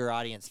younger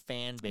audience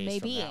fan base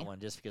Maybe. from that one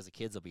just because the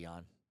kids will be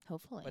on.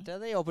 Hopefully, But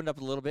they opened up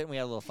a little bit, and we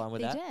had a little fun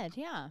with they that. did.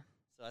 Yeah,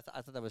 So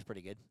I thought that was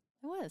pretty good.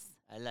 it was.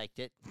 I liked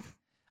it.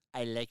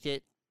 I liked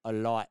it a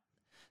lot.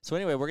 So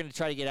anyway, we're going to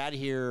try to get out of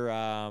here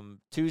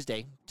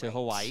Tuesday to Right.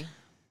 Hawaii,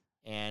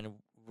 and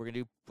we're going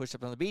to do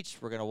push-ups on the beach.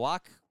 We're going to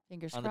walk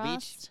Fingers on the beach,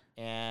 crossed.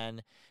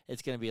 and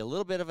it's going to be a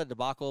little bit of a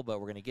debacle, but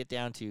we're going to get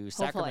down to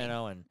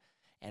Sacramento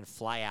and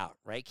fly out.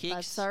 Right, Keeks?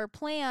 That's our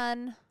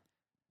plan.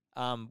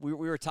 We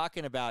were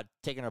talking about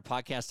taking our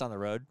podcast on the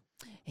road.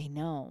 I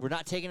know. We're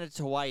not taking it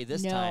to Hawaii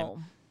this no,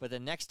 time, but the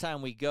next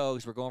time we go,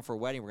 because we're going for a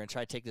wedding, we're going to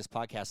try to take this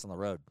podcast on the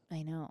road.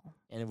 I know.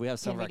 And we have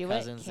some Can of we our do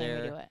cousins it? Can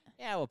there. we do it?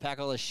 Yeah, we'll pack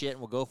all this shit and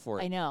we'll go for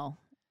it. I know.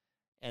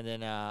 And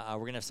then we're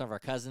going to have some of our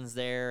cousins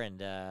there,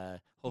 and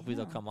hopefully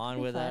they'll Yeah, come on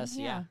it'll be with fun, us.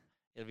 yeah.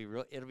 It'll be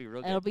real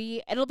good.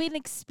 It'll be an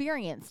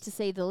experience to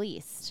say the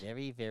least.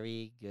 Very,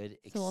 very good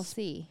So we'll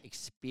see.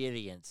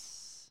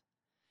 experience.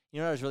 You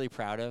know what I was really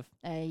proud of?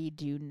 I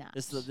do not.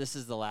 This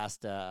is the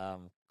last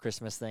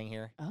Christmas thing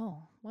here. Oh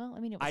well, I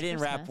mean, it was I didn't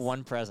wrap Christmas.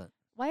 one present.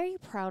 Why are you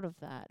proud of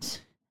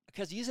that?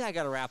 Because usually I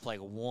got to wrap like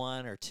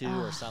one or two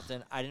or Ah.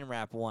 something. I didn't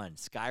wrap one.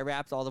 Sky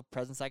wrapped all the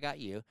presents I got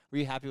you. Were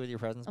you happy with your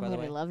presents, Oh by my the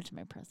God, way? I loved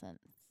my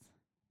presents.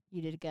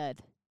 You did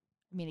good.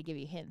 I mean, to give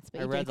you hints, but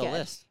I you read did the good.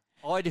 list.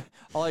 All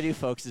I do,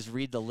 folks, is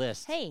read the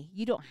list. Hey,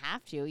 you don't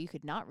have to. You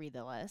could not read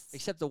the list.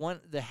 Except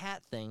the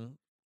hat thing.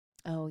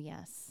 Oh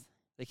yes.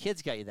 the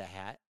kids got you that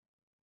hat,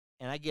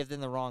 and I give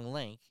them the wrong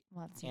link,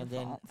 Well, that's your and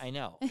then, fault. I know, and I give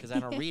them the wrong link, Well, that's your and then, fault. I know, because I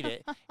don't read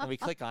it, and we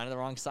click on it, the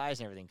wrong size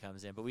and everything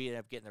comes in, but we ended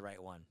up getting the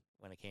right one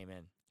when it came in.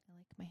 I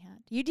like my hat.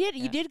 You did.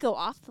 Yeah. You did go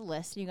off the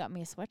list. And you got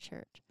me a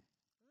sweatshirt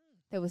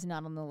that was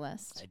not on the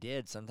list. I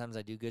did. Sometimes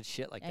I do good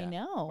shit like that. I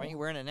know. Why aren't you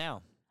wearing it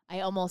now?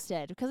 I almost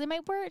did because I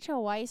might wear it to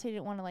Hawaii, so I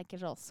didn't want to like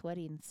get it all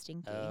sweaty and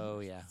stinky. Oh,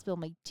 yeah. Spill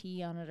my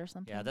tea on it or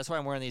something. Yeah, that's why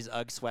I'm wearing these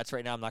UGG sweats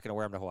right now. I'm not going to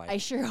wear them to Hawaii. I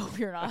sure hope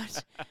you're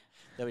not.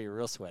 They'll be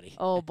real sweaty.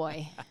 Oh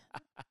boy.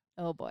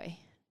 Oh boy.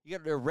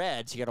 They're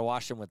red, so you got to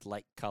wash them with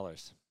light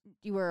colors.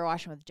 You were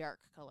washing with dark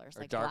colors,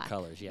 Or like dark black.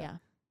 colors, yeah.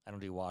 I don't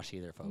do wash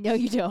either, folks. No,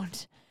 you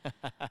don't.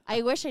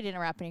 I wish I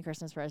didn't wrap any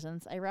Christmas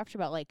presents. I wrapped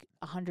about like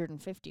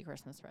 150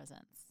 Christmas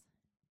presents.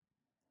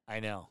 I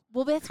know.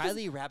 Well, that's 'cause-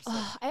 Kylie wraps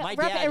I my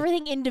wrap dad,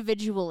 everything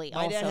individually.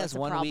 My dad also. has It's a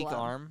 1 weak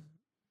problem. arm,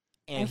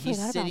 I and he's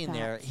forgot about sitting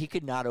there. that. He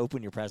could not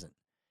open your present.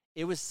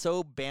 It was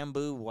so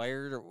bamboo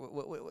wired, or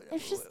what?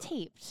 It's just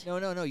taped.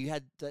 No. You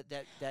had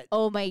that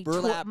Oh, my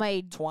burlap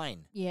my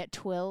twine.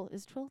 twill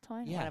is twill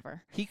twine. Yeah.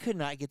 Whatever. He could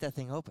not get that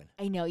thing open,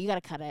 I know you got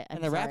to cut it. and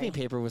I'm the wrapping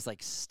sorry. paper was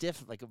like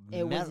stiff, like a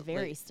It metal, was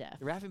very like, stiff.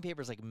 The wrapping paper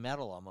is like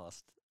metal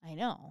almost. I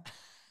know,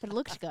 but it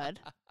looked good.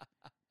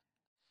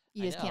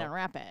 You I just can't know.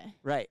 unwrap it.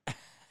 Right.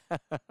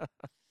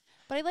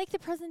 But I like the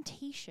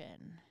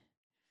presentation.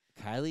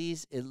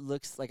 Kylie's, it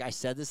looks like I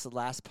said this the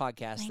last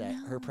podcast I that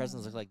her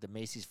presents know. look like the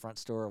Macy's front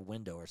store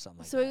window or something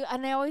like So that.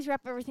 and I always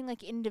wrap everything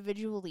like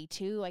individually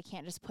too. I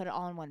can't just put it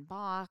all in one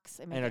box.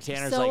 I mean, I know it's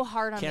Tanner's so like,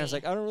 hard on Tanner's me.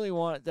 like, I don't really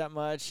want that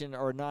much,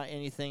 or not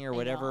anything or I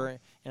whatever. know.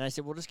 And I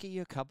said, well, just get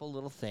you a couple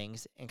little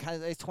things, and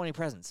Kylie likes 20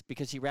 presents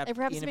because he wrapped It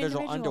wraps them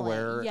individual individually.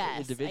 underwear Yes,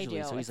 I individually.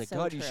 do. So he's like, It's so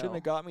God, you shouldn't true.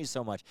 have got me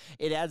so much.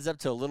 It adds up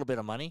to a little bit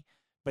of money,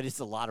 but it's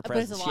a lot of But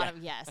it's presents. a lot yeah.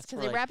 of yes, That's because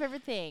where, they like, wrap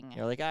everything.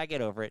 You're like, I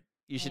get over it.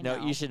 You should I know.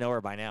 know. You should know her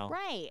by now.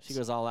 Right. She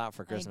goes all out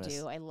for Christmas. I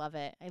do. I love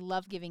it. I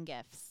love giving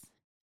gifts.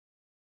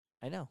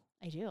 I know.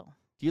 I do.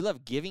 Do you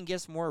love giving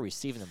gifts more or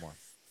receiving them more?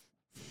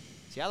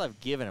 See, I love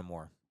giving them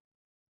more.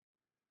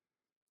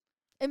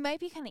 It might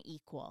be kind of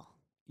equal.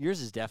 Yours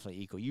is definitely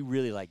equal. You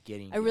really like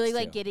getting. I really gifts,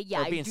 like too. getting.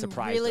 Yeah, Or being I do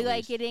surprised. really at like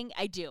least. getting.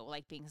 I do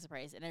like being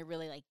surprised, and I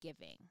really like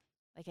giving.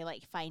 Like I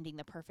like finding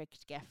the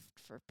perfect gift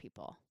for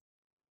people.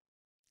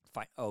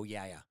 Fine. Oh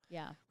yeah.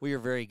 Yeah. We are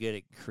very good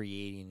at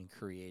creating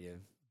creative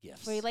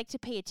gifts. We like to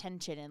pay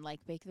attention and like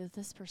make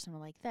this person will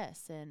like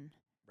this, and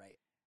Right.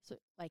 so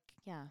like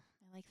yeah,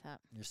 I like that.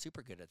 You're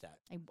super good at that.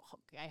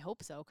 I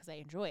hope so because I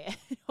enjoy it.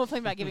 Hopefully,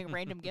 I'm not giving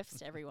random gifts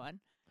to everyone.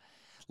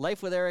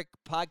 Life with Eric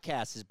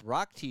podcast is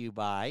brought to you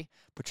by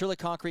Petrilla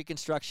Concrete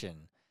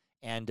Construction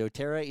and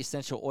doTERRA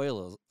Essential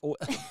Oils.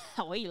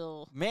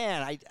 Oil.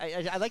 Man,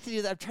 I like to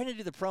do that. I'm trying to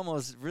do the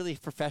promos really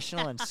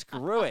professional and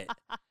screw it.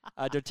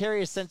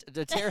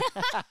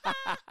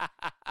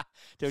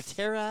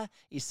 doTERRA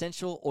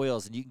Essential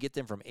Oils, and you can get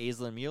them from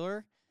Aislinn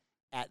Mueller.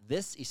 At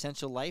This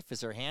Essential Life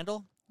is her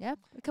handle. Yep.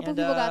 A couple And,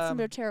 people got some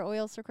doTERRA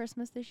oils for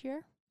Christmas this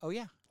year. Oh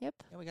yeah, Yep.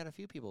 yeah. We got a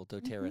few people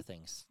doTERRA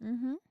things.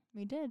 Mm-hmm.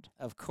 We did.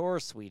 Of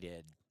course we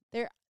did.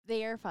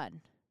 They are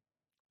fun.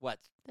 What?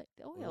 The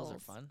oils. Oils are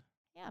fun.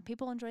 Yeah,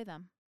 people enjoy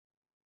them.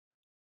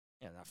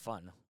 Yeah, not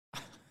fun.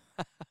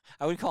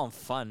 I would call them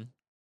fun.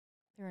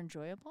 They're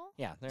enjoyable.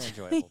 Yeah, they're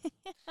enjoyable.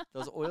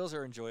 Those oils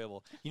are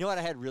enjoyable. You know what?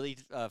 I had really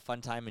fun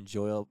time,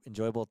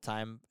 enjoyable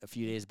time a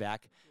few days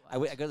back. I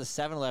go to the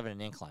 7-Eleven in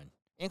Incline.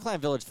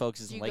 Incline Village, folks,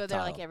 is Do in you Lake go there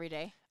Tahoe. like every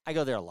day? I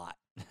go there a lot.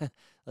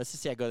 Let's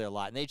just say I go there a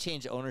lot. And they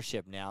changed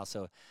ownership now,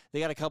 so they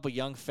got a couple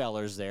young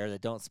fellers there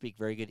that don't speak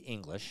very good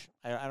English.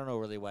 I don't know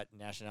really what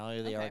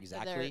nationality they are Okay, but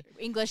exactly.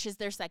 English is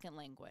their second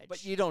language.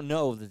 But you don't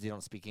know that they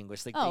don't speak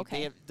English. Like Oh,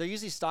 they okay. they're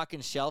usually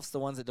stocking shelves, the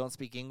ones that don't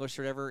speak English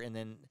or whatever, and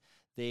then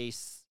they,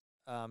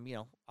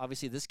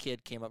 obviously this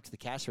kid came up to the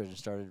cash register and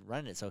started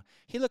running it. So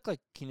he looked like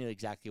he knew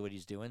exactly what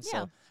he's doing. Yeah.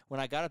 So when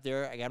I got up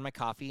there, I got my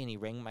coffee, and he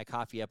rang my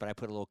coffee up, and I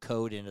put a little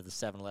code into the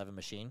 7-Eleven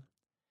machine.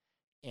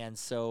 And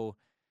so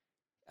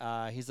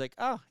he's like,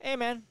 oh, hey,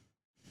 man.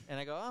 And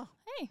I go, oh,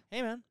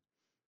 hey, man.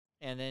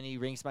 And then he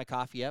rings my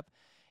coffee up.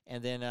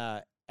 And then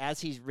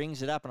as he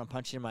rings it up and I'm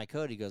punching in my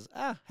code, he goes,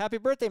 happy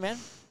birthday, man.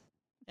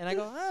 And I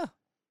go,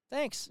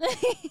 thanks.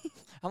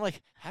 I'm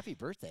like, happy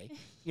birthday.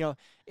 You know,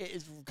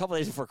 it's a couple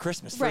days before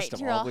Christmas, Right, first of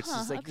you're all, all, which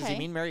is like, does he okay.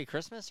 mean Merry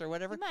Christmas or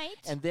whatever? You might.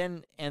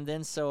 And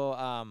then so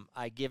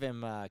I give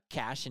him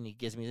cash, and he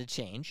gives me the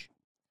change.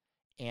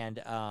 And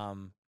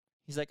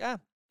he's like,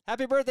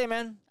 happy birthday,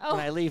 man. Oh.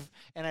 And I leave,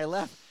 and I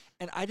left.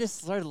 And I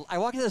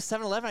walked into the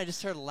 7-Eleven, I just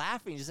started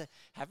laughing. Just said,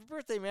 happy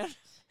birthday, man.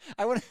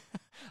 I want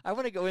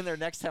to go in there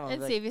next time. I'm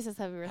And like, see if he says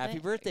happy birthday. happy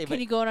birthday. Can but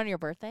you go in on your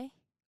birthday?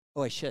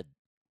 oh, I should.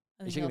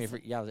 And He then should give me a he'll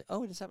free. Yeah, I was like,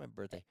 oh, it is not my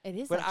birthday. It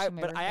is. But actually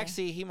my birthday. I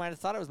actually, he might have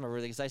thought it was my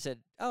birthday because I said,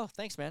 oh,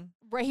 thanks, man.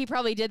 Right, he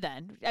probably did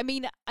then. I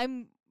mean,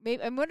 I'm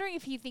wondering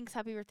if he thinks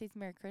happy birthday's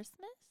Merry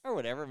Christmas. Or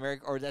whatever,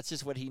 or that's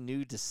just what he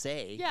knew to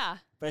say. Yeah.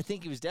 But I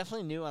think he was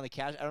definitely new on the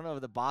cash. I don't know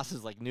if the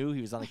bosses knew he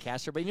was on the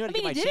cash register, but he knew how I to get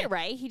mean, my he did change. it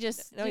right. He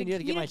just No, he knew how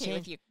to get my communicated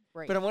with change. you.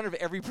 Right. But I'm wondering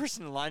if every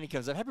person in line he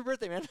comes up, happy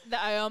birthday, man.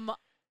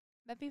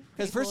 That'd be Because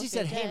pretty first cool he if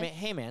said, did,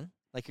 hey man,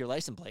 like your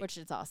license plate. which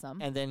is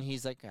awesome. And then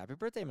he's like, happy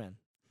birthday, man. And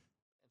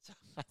So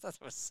I thought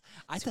it was.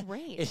 That's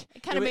great.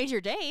 It kind of made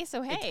your day.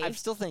 So hey, I'm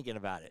still thinking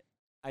about it.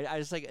 I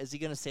was like, is he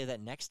going to say that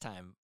next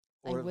time?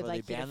 Or I would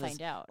like you to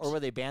find out. Or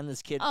will they ban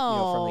this kid?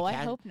 Oh, I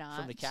hope not.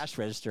 From the cash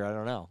register. I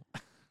don't know.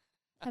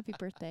 Happy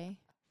birthday.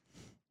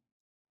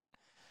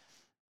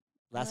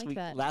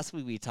 Last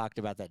week we talked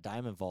about that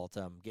Diamond Vault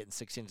getting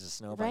 6 inches of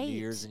snow by New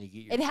Year's, and you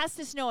get your. It has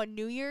to snow on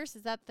New Year's.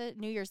 Is that the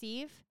New Year's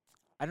Eve?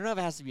 I don't know if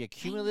it has to be a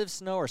cumulative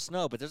snow or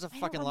snow, but there's a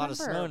fucking lot of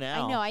snow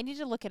now. I know. I need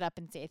to look it up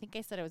and see. I think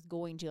I said I was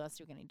going to last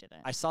week and I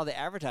didn't. I saw the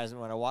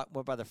advertisement when I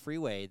went by the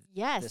freeway.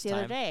 Yes, the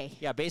other day.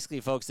 Yeah,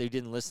 basically, folks, they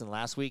didn't listen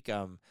last week.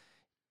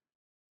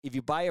 If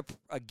you buy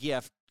a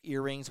gift,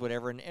 earrings,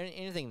 whatever, and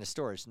anything in the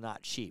store is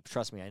not cheap.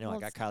 Trust me, I know. I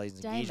got Kylie's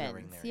engagement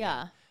ring there.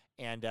 Yeah.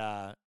 And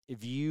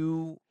if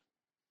you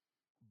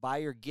buy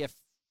your gift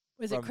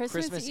from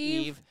Christmas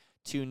Eve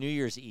to New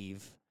Year's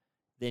Eve,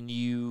 then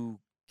you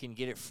can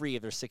get it free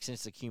if there's 6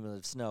 inches of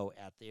cumulative snow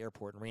at the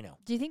airport in Reno.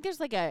 Do you think there's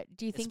like a?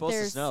 Do you think there's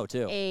there's snow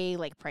too. A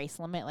like price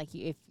limit? Like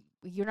if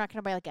you're not going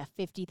to buy like a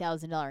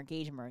 $50,000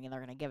 engagement ring and they're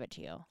going to give it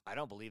to you. I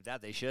don't believe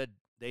that. They should.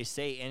 They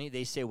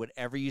say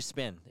whatever you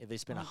spend. If they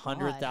spend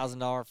 $100,000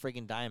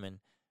 friggin' diamond,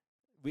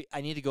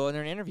 I need to go in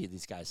there and interview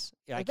these guys.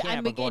 I can't.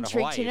 I'm going to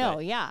Hawaii. To know.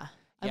 Yeah.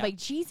 I'm like,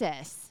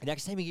 Jesus.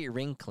 Next time you get your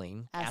ring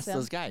clean, ask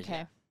those guys. Okay.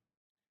 Yeah.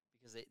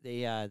 Because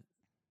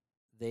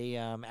they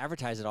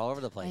advertise it all over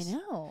the place. I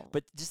know.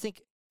 But just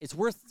think, it's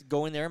worth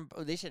going there.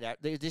 They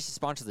should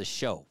sponsor the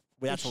show.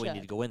 That's why we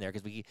need to go in there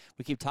because we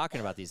keep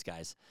talking about these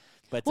guys.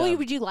 But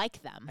would you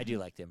like them? I do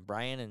like them.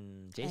 Brian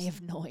and Jason. I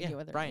have no idea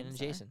what their Brian names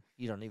and Jason.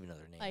 You don't even know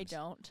their names. I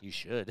don't. You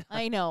should.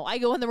 I know. I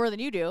go in there more than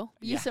you do.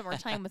 You spend more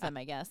time with them,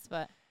 I guess.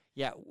 But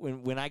yeah,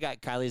 when I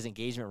got Kylie's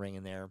engagement ring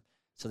in there,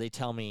 so they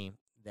tell me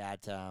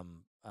that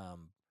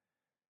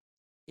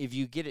if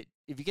you get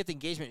the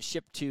engagement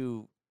shipped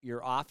to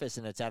your office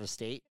and it's out of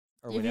state.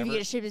 Or if whatever, you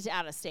get it shipped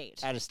out of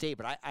state. Out of state,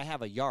 but I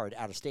have a yard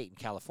out of state in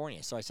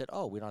California. So I said,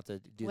 we don't have to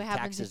do the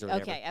taxes or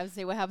whatever. Okay, I would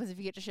say, what happens if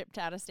you get shipped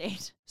out of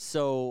state?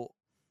 So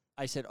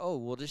I said,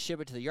 we'll just ship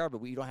it to the yard,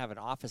 but we don't have an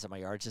office at my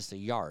yard. It's just a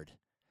yard.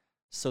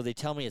 So they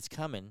tell me it's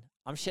coming.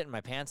 I'm shitting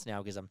my pants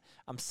now because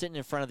I'm sitting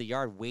in front of the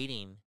yard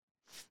waiting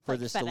for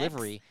this FedEx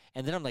delivery.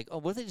 And then I'm like,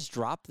 what if they just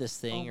drop this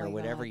thing or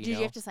whatever? Did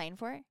you have to sign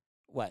for it?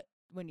 What?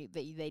 When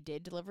they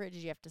did deliver it,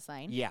 did you have to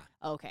sign? Yeah.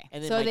 Okay.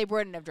 And so they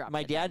wouldn't have dropped it.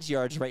 My dad's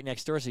yard's right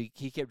next door, so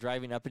he kept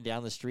driving up and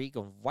down the street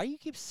going, why do you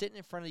keep sitting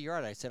in front of the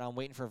yard? I said, I'm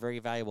waiting for a very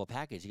valuable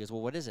package. He goes,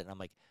 well, what is it? And I'm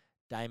like,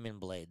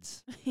 diamond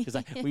blades. Because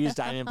we use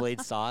diamond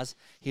blade saws.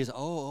 He goes,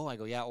 oh. I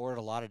go, yeah, I ordered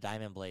a lot of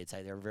diamond blades.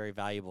 They're very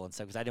valuable and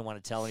stuff because I didn't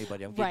want to tell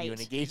anybody I'm giving you an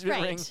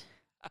engagement ring.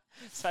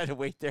 So I had to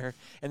wait there.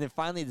 And then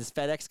finally this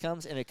FedEx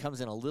comes, and it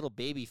comes in a little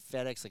baby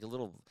FedEx, like a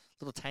little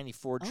tiny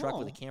Ford truck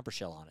with a camper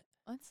shell on it.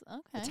 That's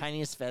okay. The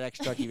tiniest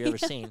FedEx truck you've ever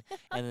seen,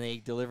 and then they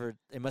delivered.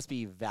 It must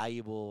be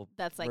valuable.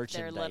 That's like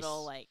their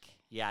little like.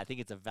 Yeah, I think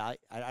it's a value.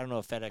 I don't know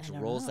if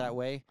FedEx rolls that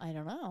way. I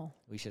don't know.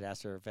 We should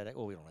ask her FedEx.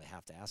 Well, we don't really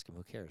have to ask him.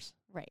 Who cares?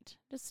 Right.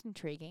 Just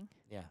intriguing.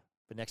 Yeah,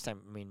 but next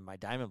time, my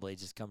diamond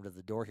blades just come to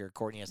the door here.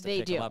 Courtney has to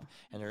pick them up,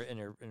 and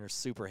they're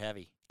super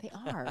heavy. They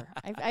are.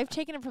 I've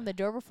taken them from the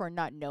door before,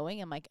 not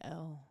knowing. I'm like,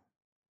 oh.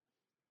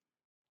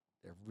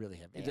 They're really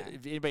heavy.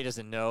 If anybody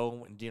doesn't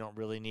know, you don't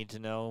really need to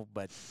know,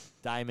 but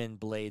diamond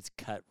blades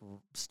cut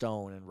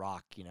stone and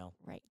rock,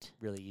 right,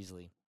 really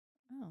easily.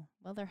 Oh,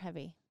 well, they're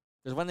heavy.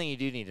 There's one thing you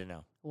do need to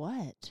know.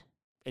 What?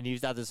 And you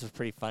thought this was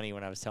pretty funny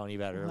when I was telling you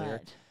about it earlier.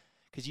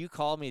 Because you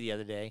called me the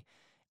other day.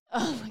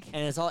 Oh, my God.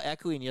 And it's all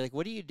echoey, and you're like,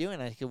 what are you doing?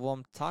 I said, well,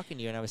 I'm talking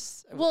to you. And I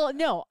was... Well,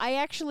 no,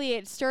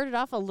 it started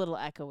off a little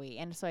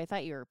echoey, and so I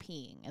thought you were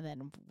peeing, and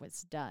then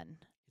was done.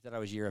 You thought I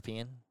was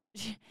European?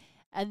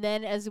 And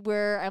then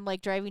I'm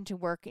like driving to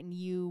work, and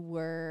you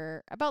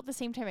were about the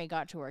same time I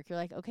got to work. You're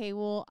like, okay,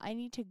 well, I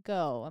need to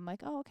go. I'm like,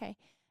 oh, okay.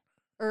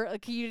 Or I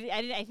think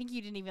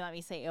you didn't even let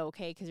me say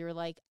okay because you were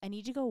like, I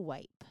need to go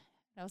wipe.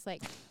 And I was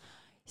like,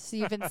 so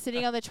you've been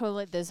sitting on the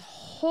toilet this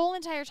whole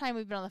entire time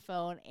we've been on the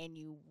phone, and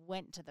you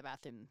went to the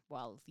bathroom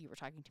while you were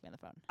talking to me on the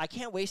phone. I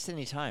can't waste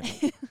any time.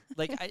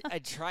 Like I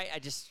try. I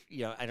just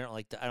I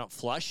don't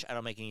flush. I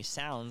don't make any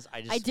sounds.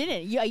 I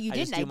didn't. You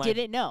didn't. I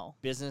didn't know.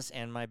 Business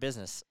and my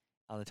business.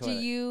 On the toilet. Do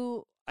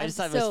you? I just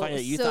thought it was funny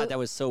that you thought that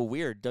was so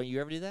weird. Don't you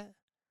ever do that?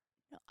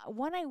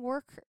 When I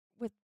work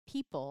with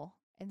people,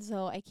 and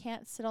so I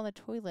can't sit on the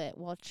toilet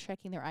while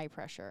checking their eye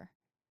pressure.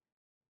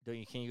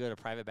 Can you go to a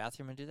private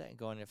bathroom and do that and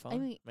go on your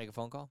phone? Make a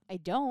phone call? I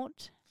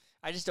don't.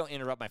 I just don't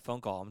interrupt my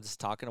phone call. I'm just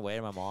talking away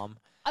to my mom.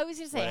 I was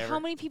going to say, how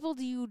many people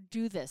do you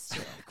do this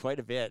to? Quite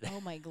a bit.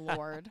 Oh, my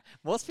Lord.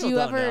 Most people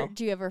don't know.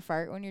 Do you ever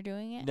fart when you're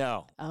doing it?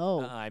 No.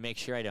 Oh. I make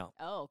sure I don't.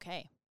 Oh,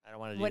 okay. I don't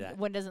want to do that.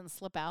 One doesn't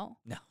slip out?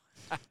 No.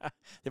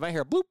 They might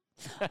hear a bloop.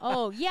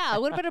 Oh, yeah.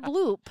 What about a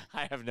bloop?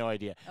 I have no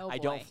idea. Oh, I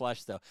don't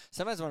flush, though.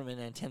 Sometimes when I'm in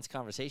an intense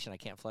conversation, I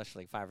can't flush for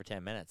like 5 or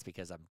 10 minutes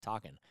because I'm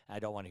talking. I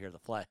don't want to hear the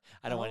flush.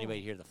 I don't want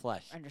anybody to hear the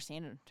flush.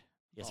 Understand.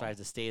 Yeah, so I have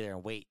to stay there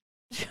and wait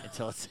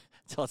until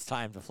it's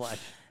time to flush.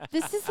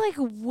 This is like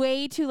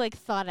way too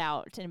thought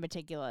out and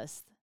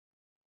meticulous.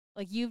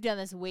 Like you've done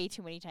this way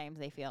too many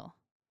times, I feel.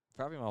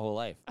 Probably my whole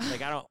life.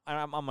 Like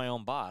I'm my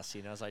own boss,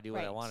 so I do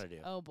what I want to do.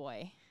 Oh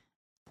boy.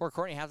 Poor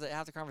Courtney. Half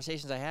the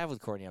conversations I have with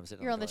Courtney, I'm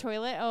sitting. You're on the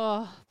toilet.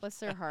 Oh, bless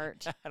her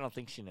heart. I don't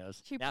think she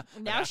knows.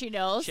 Now she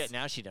knows.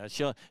 Now she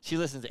knows. She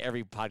listens to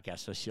every podcast,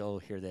 so she'll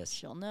hear this.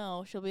 She'll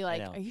know. She'll be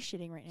like, "Are you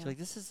shitting right now?" She's like,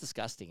 "This is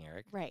disgusting,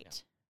 Eric." Right. Yeah.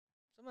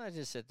 Sometimes I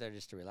just sit there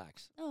just to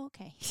relax. Oh,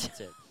 okay. That's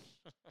it.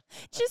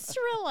 Just to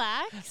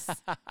relax.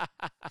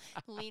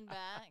 Lean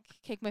back.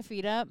 Kick my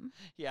feet up.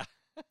 Yeah.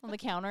 On the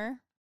counter.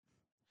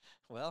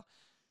 Well,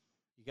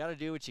 you got to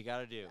do what you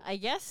got to do. I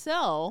guess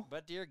so.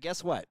 But, dear,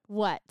 guess what?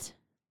 What?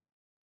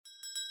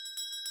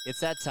 It's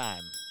that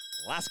time.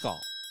 Last call.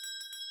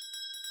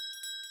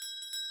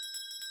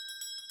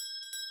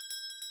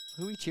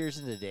 Who are we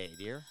cheersing today,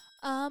 dear?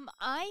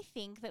 I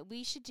think that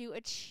we should do a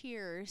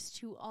cheers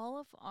to all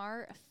of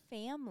our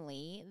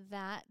family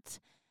that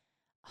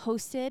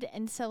hosted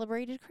and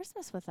celebrated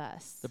Christmas with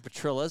us. The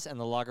Petrillas and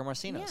the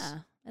Lagermarcinos. Yeah,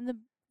 and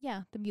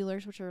the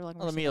Muellers, which are Lagermarcinos.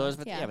 Well, the Muellers,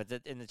 but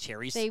and the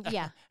Cherries. I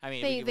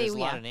mean, there's a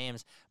lot of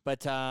names,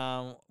 but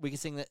we can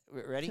sing that.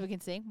 Ready? So we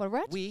can sing.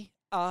 What? We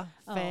are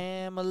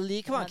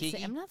family. Come on,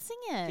 Kiki. I'm not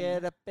singing.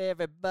 Get up,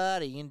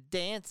 everybody, and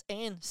dance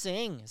and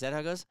sing. Is that how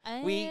it goes?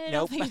 I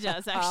don't think it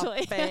does,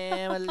 actually.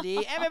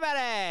 Family,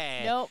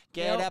 everybody. Nope.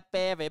 Get up,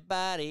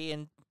 everybody,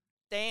 and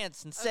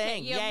dance and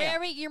sing.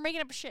 You're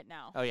making up shit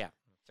now. Oh, yeah.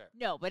 Sorry.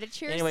 No, but a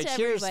cheers anyway, to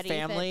cheers, everybody.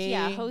 family.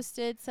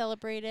 Hosted,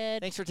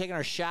 celebrated. Thanks for taking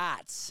our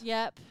shots.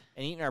 Yep.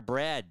 And eating our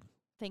bread.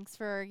 Thanks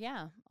for,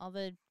 all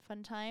the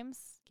fun times,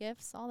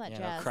 gifts, all that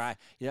jazz. Cry.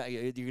 You're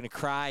going to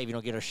cry if you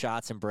don't get our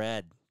shots and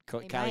bread.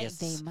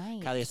 Kylie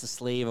might. Kylie has to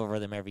slave over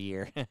them every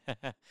year.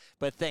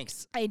 But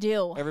thanks. I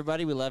do.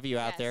 Everybody, we love you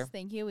out there.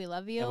 Thank you. We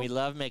love you. And we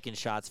love making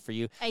shots for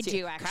you. I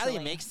do, actually.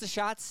 Kylie makes the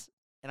shots,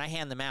 and I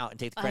hand them out and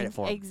take the credit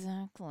for them.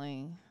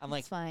 Exactly. I'm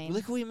like, fine.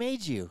 Look who we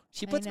made you.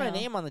 She puts my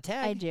name on the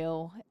tag. I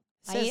do.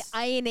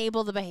 I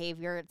enable the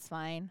behavior. It's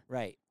fine.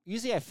 Right.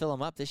 Usually I fill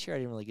them up. This year I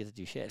didn't really get to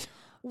do shit.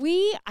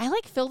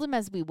 I filled them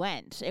as we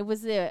went. It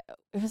was a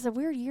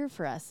weird year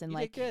for us, and you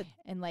did good.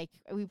 And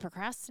we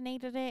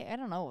procrastinated it. I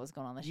don't know what was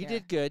going on this year. You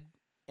did good.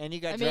 And you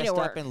got dressed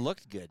up and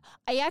looked good.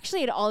 I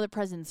actually had all the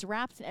presents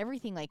wrapped and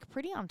everything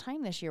pretty on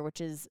time this year, which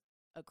is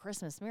a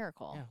Christmas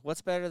miracle. Yeah.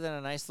 What's better than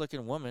a nice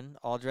looking woman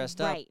all dressed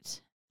up?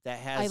 Right. That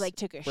has I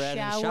took a bread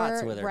shower. And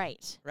shots with her.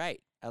 Right.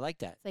 Right. I like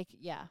that. It's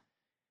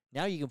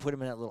Now you can put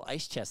them in that little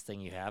ice chest thing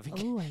you have.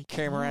 Oh, I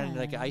carry them around in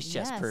an ice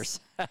chest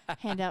purse.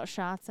 Hand out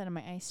shots out of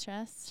my ice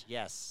chest.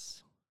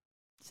 Yes.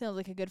 Sounds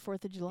like a good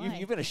 4th of July.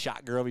 You've been a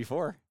shot girl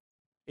before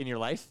in your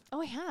life.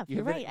 Oh, I have.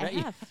 You're right. I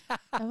have.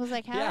 I was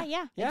like,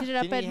 yeah. I did it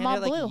up at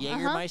Mont Blue.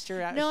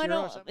 Jägermeister No, I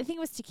don't. I think it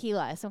was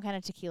tequila. Some kind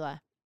of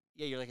tequila.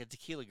 Yeah, you're like a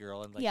tequila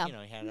girl, and you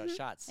hand out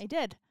shots. I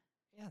did.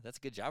 Yeah, that's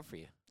a good job for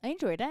you. I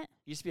enjoyed it.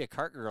 You used to be a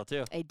cart girl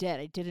too. I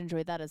did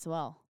enjoy that as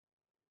well.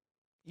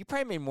 You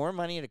probably made more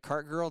money at a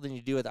cart girl than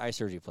you do at the eye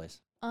surgery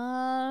place.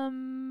 Not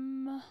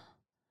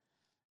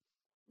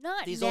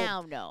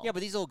now, no. Yeah, but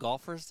these old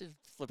golfers, they'd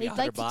flip you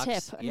 $100. Like to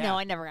tip. Yeah. No,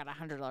 I never got a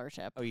 $100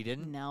 tip. Oh, you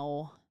didn't?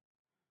 No.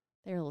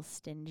 They're a little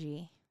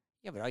stingy.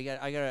 Yeah, but all I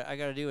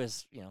gotta do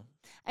is,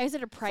 I was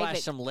at a private.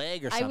 Flash some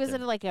leg or something. I was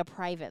at a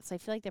private, so I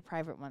feel like the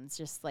private ones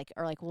just are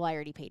well, I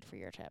already paid for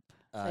your tip.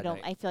 So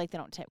I feel like they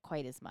don't tip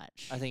quite as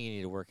much. I think you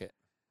need to work it.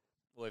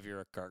 Well, if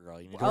you're a cart girl,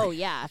 you need to work it.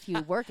 Yeah, if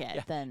you work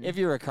it, then. If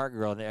you're a cart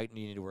girl, you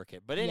need to work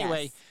it. But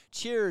anyway,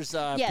 cheers.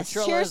 Yes,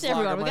 Petrillas, cheers to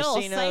everyone. We got a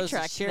little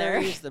sidetracked the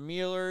Cherries, the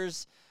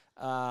Muellers.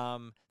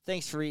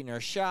 Thanks for eating our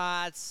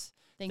shots.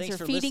 Thanks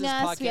for feeding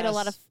us. Podcast. We had a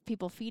lot of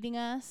people feeding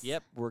us.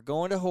 Yep, we're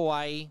going to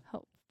Hawaii.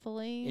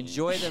 Hopefully.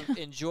 Enjoy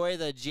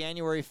the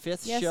January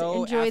 5th yes,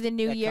 show. Enjoy the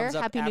new year.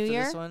 Happy New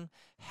Year. This one.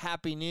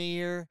 Happy New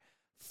Year,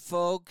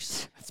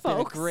 folks. It's been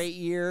a great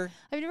year.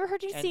 I've never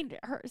heard you say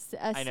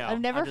I know. I've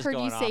never heard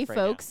you say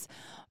folks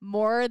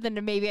more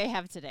than maybe I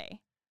have today.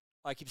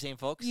 Oh, I keep saying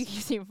folks? You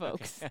keep saying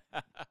folks.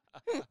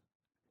 Okay.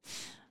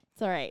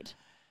 It's all right.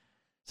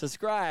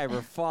 Subscribe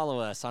or follow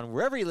us on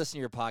wherever you listen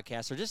to your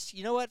podcast, or just,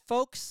 you know what,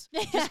 folks?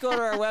 Just go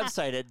to our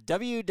website at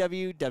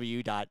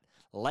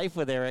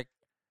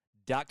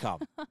www.lifewitheric.com.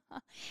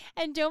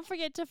 And don't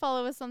forget to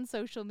follow us on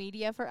social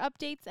media for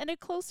updates and a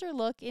closer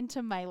look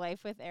into My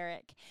Life with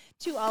Eric.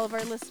 To all of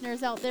our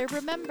listeners out there,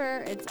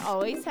 remember, it's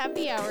always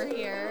happy hour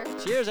here.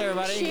 Cheers,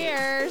 everybody.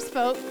 Cheers,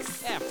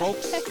 folks. Yeah,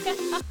 folks.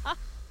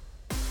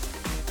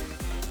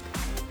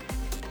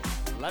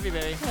 Love you,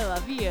 baby. I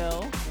love you.